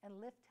and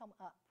lift Him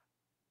up.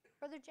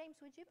 Brother James,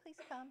 would you please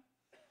come?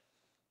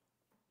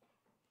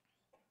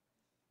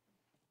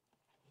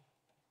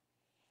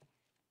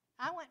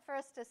 I want for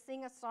us to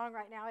sing a song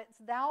right now. It's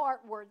Thou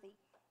Art Worthy.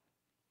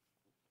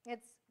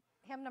 It's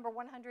hymn number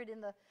 100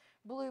 in the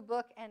blue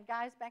book. And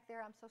guys back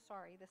there, I'm so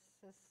sorry. This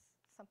is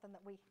something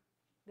that we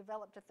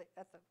developed at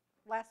the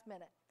last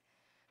minute.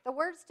 The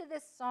words to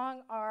this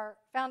song are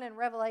found in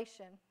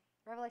Revelation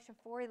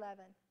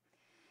 4:11.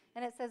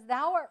 And it says,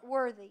 Thou art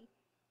worthy,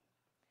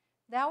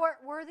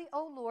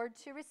 O Lord,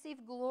 to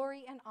receive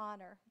glory, and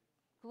honor,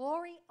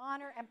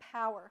 and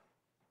power.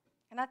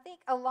 And I think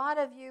a lot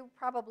of you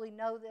probably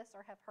know this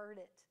or have heard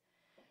it.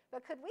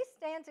 But could we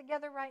stand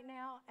together right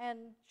now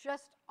and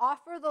just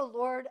offer the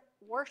Lord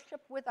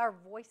worship with our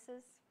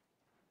voices?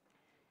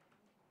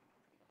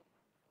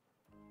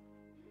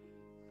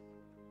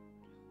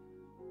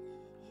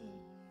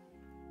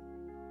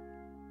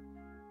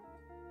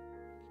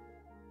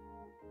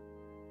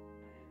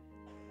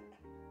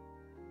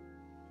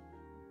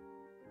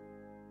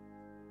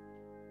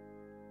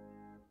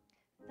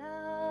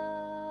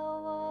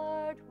 Thou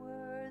art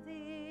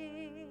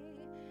worthy,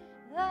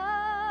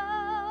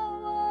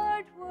 Thou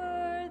art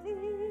worthy,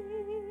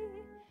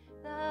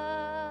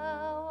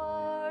 Thou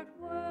art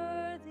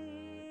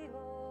worthy,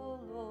 O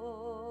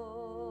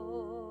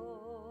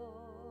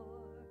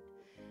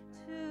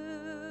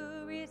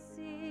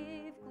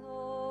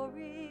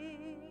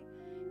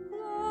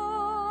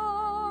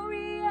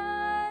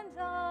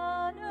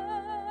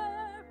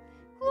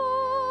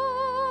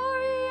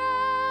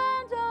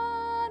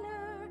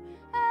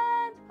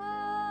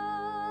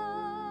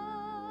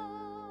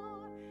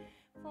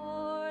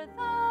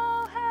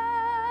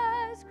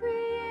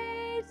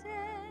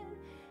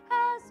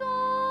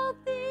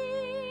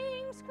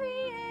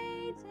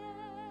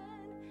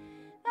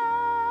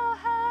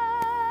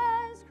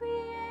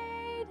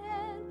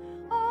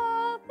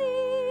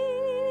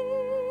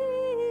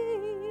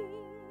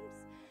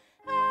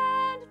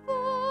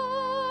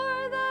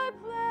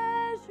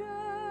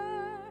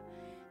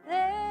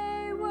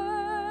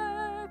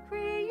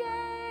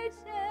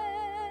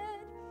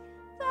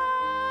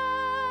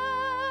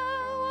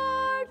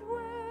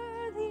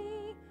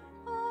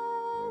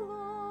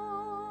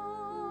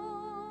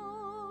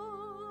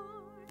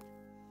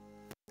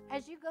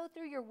as you go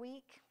through your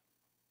week,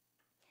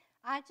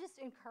 I just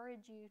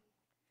encourage you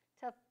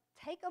to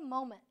take a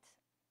moment,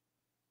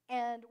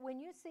 and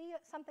when you see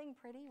something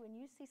pretty, when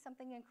you see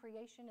something in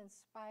creation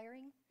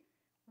inspiring,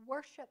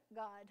 worship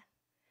God.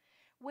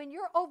 When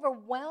you're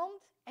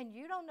overwhelmed and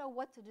you don't know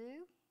what to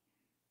do,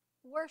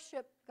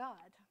 worship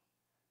God.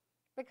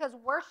 Because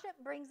worship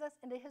brings us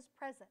into His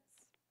presence.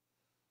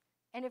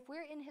 And if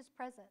we're in His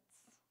presence,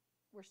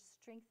 we're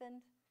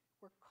strengthened,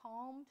 we're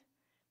calmed,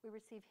 we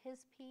receive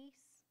His peace.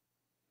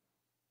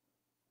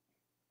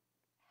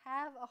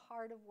 Have a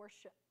heart of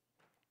worship.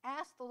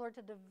 Ask the Lord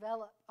to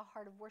develop a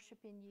heart of worship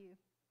in you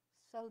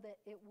so that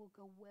it will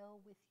go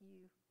well with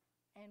you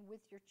and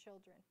with your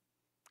children.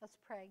 Let's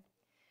pray.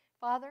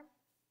 Father,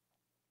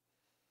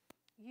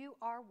 you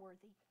are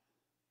worthy.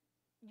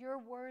 You're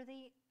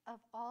worthy of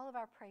all of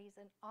our praise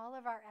and all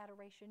of our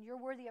adoration. You're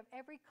worthy of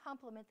every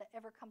compliment that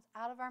ever comes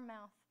out of our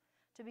mouth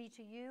to be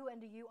to you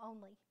and to you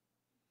only.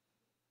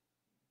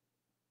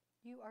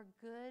 You are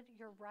good,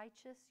 you're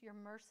righteous, you're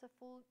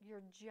merciful,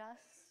 you're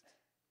just.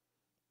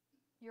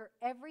 You're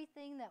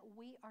everything that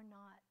we are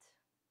not.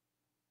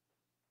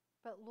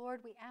 But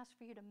Lord, we ask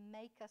for you to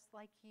make us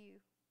like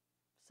you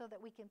so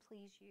that we can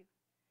please you.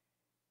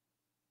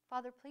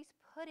 Father, please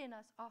put in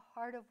us a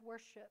heart of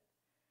worship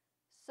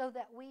so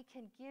that we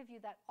can give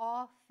you that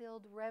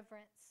awe-filled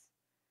reverence,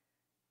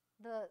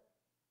 the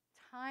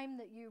time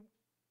that you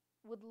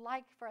would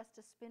like for us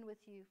to spend with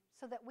you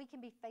so that we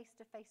can be face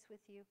to face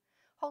with you.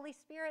 Holy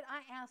Spirit,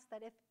 I ask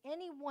that if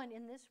anyone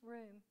in this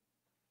room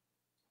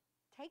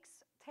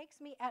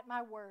takes me at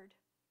my word,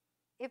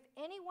 if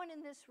anyone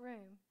in this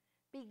room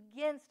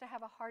begins to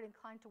have a heart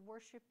inclined to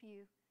worship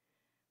you,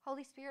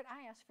 Holy Spirit,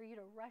 I ask for you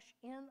to rush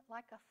in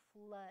like a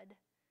flood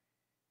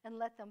and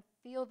let them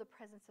feel the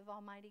presence of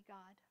Almighty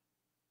God.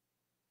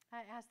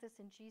 I ask this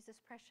in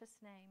Jesus' precious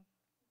name.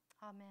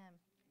 Amen.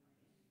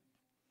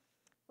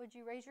 Would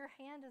you raise your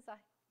hand as I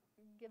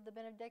give the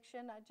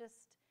benediction? I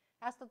just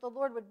ask that the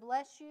Lord would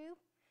bless you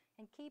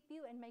and keep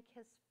you and make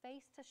His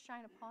face to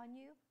shine upon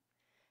you.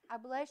 I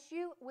bless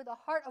you with a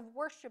heart of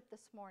worship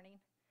this morning,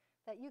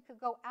 that you could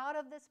go out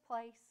of this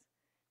place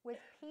with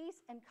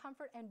peace and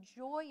comfort and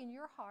joy in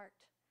your heart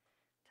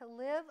to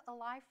live a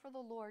life for the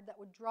Lord that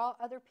would draw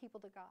other people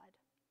to God.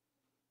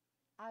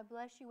 I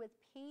bless you with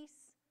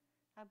peace.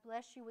 I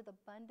bless you with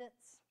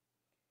abundance.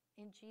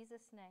 In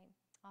Jesus' name,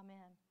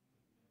 amen.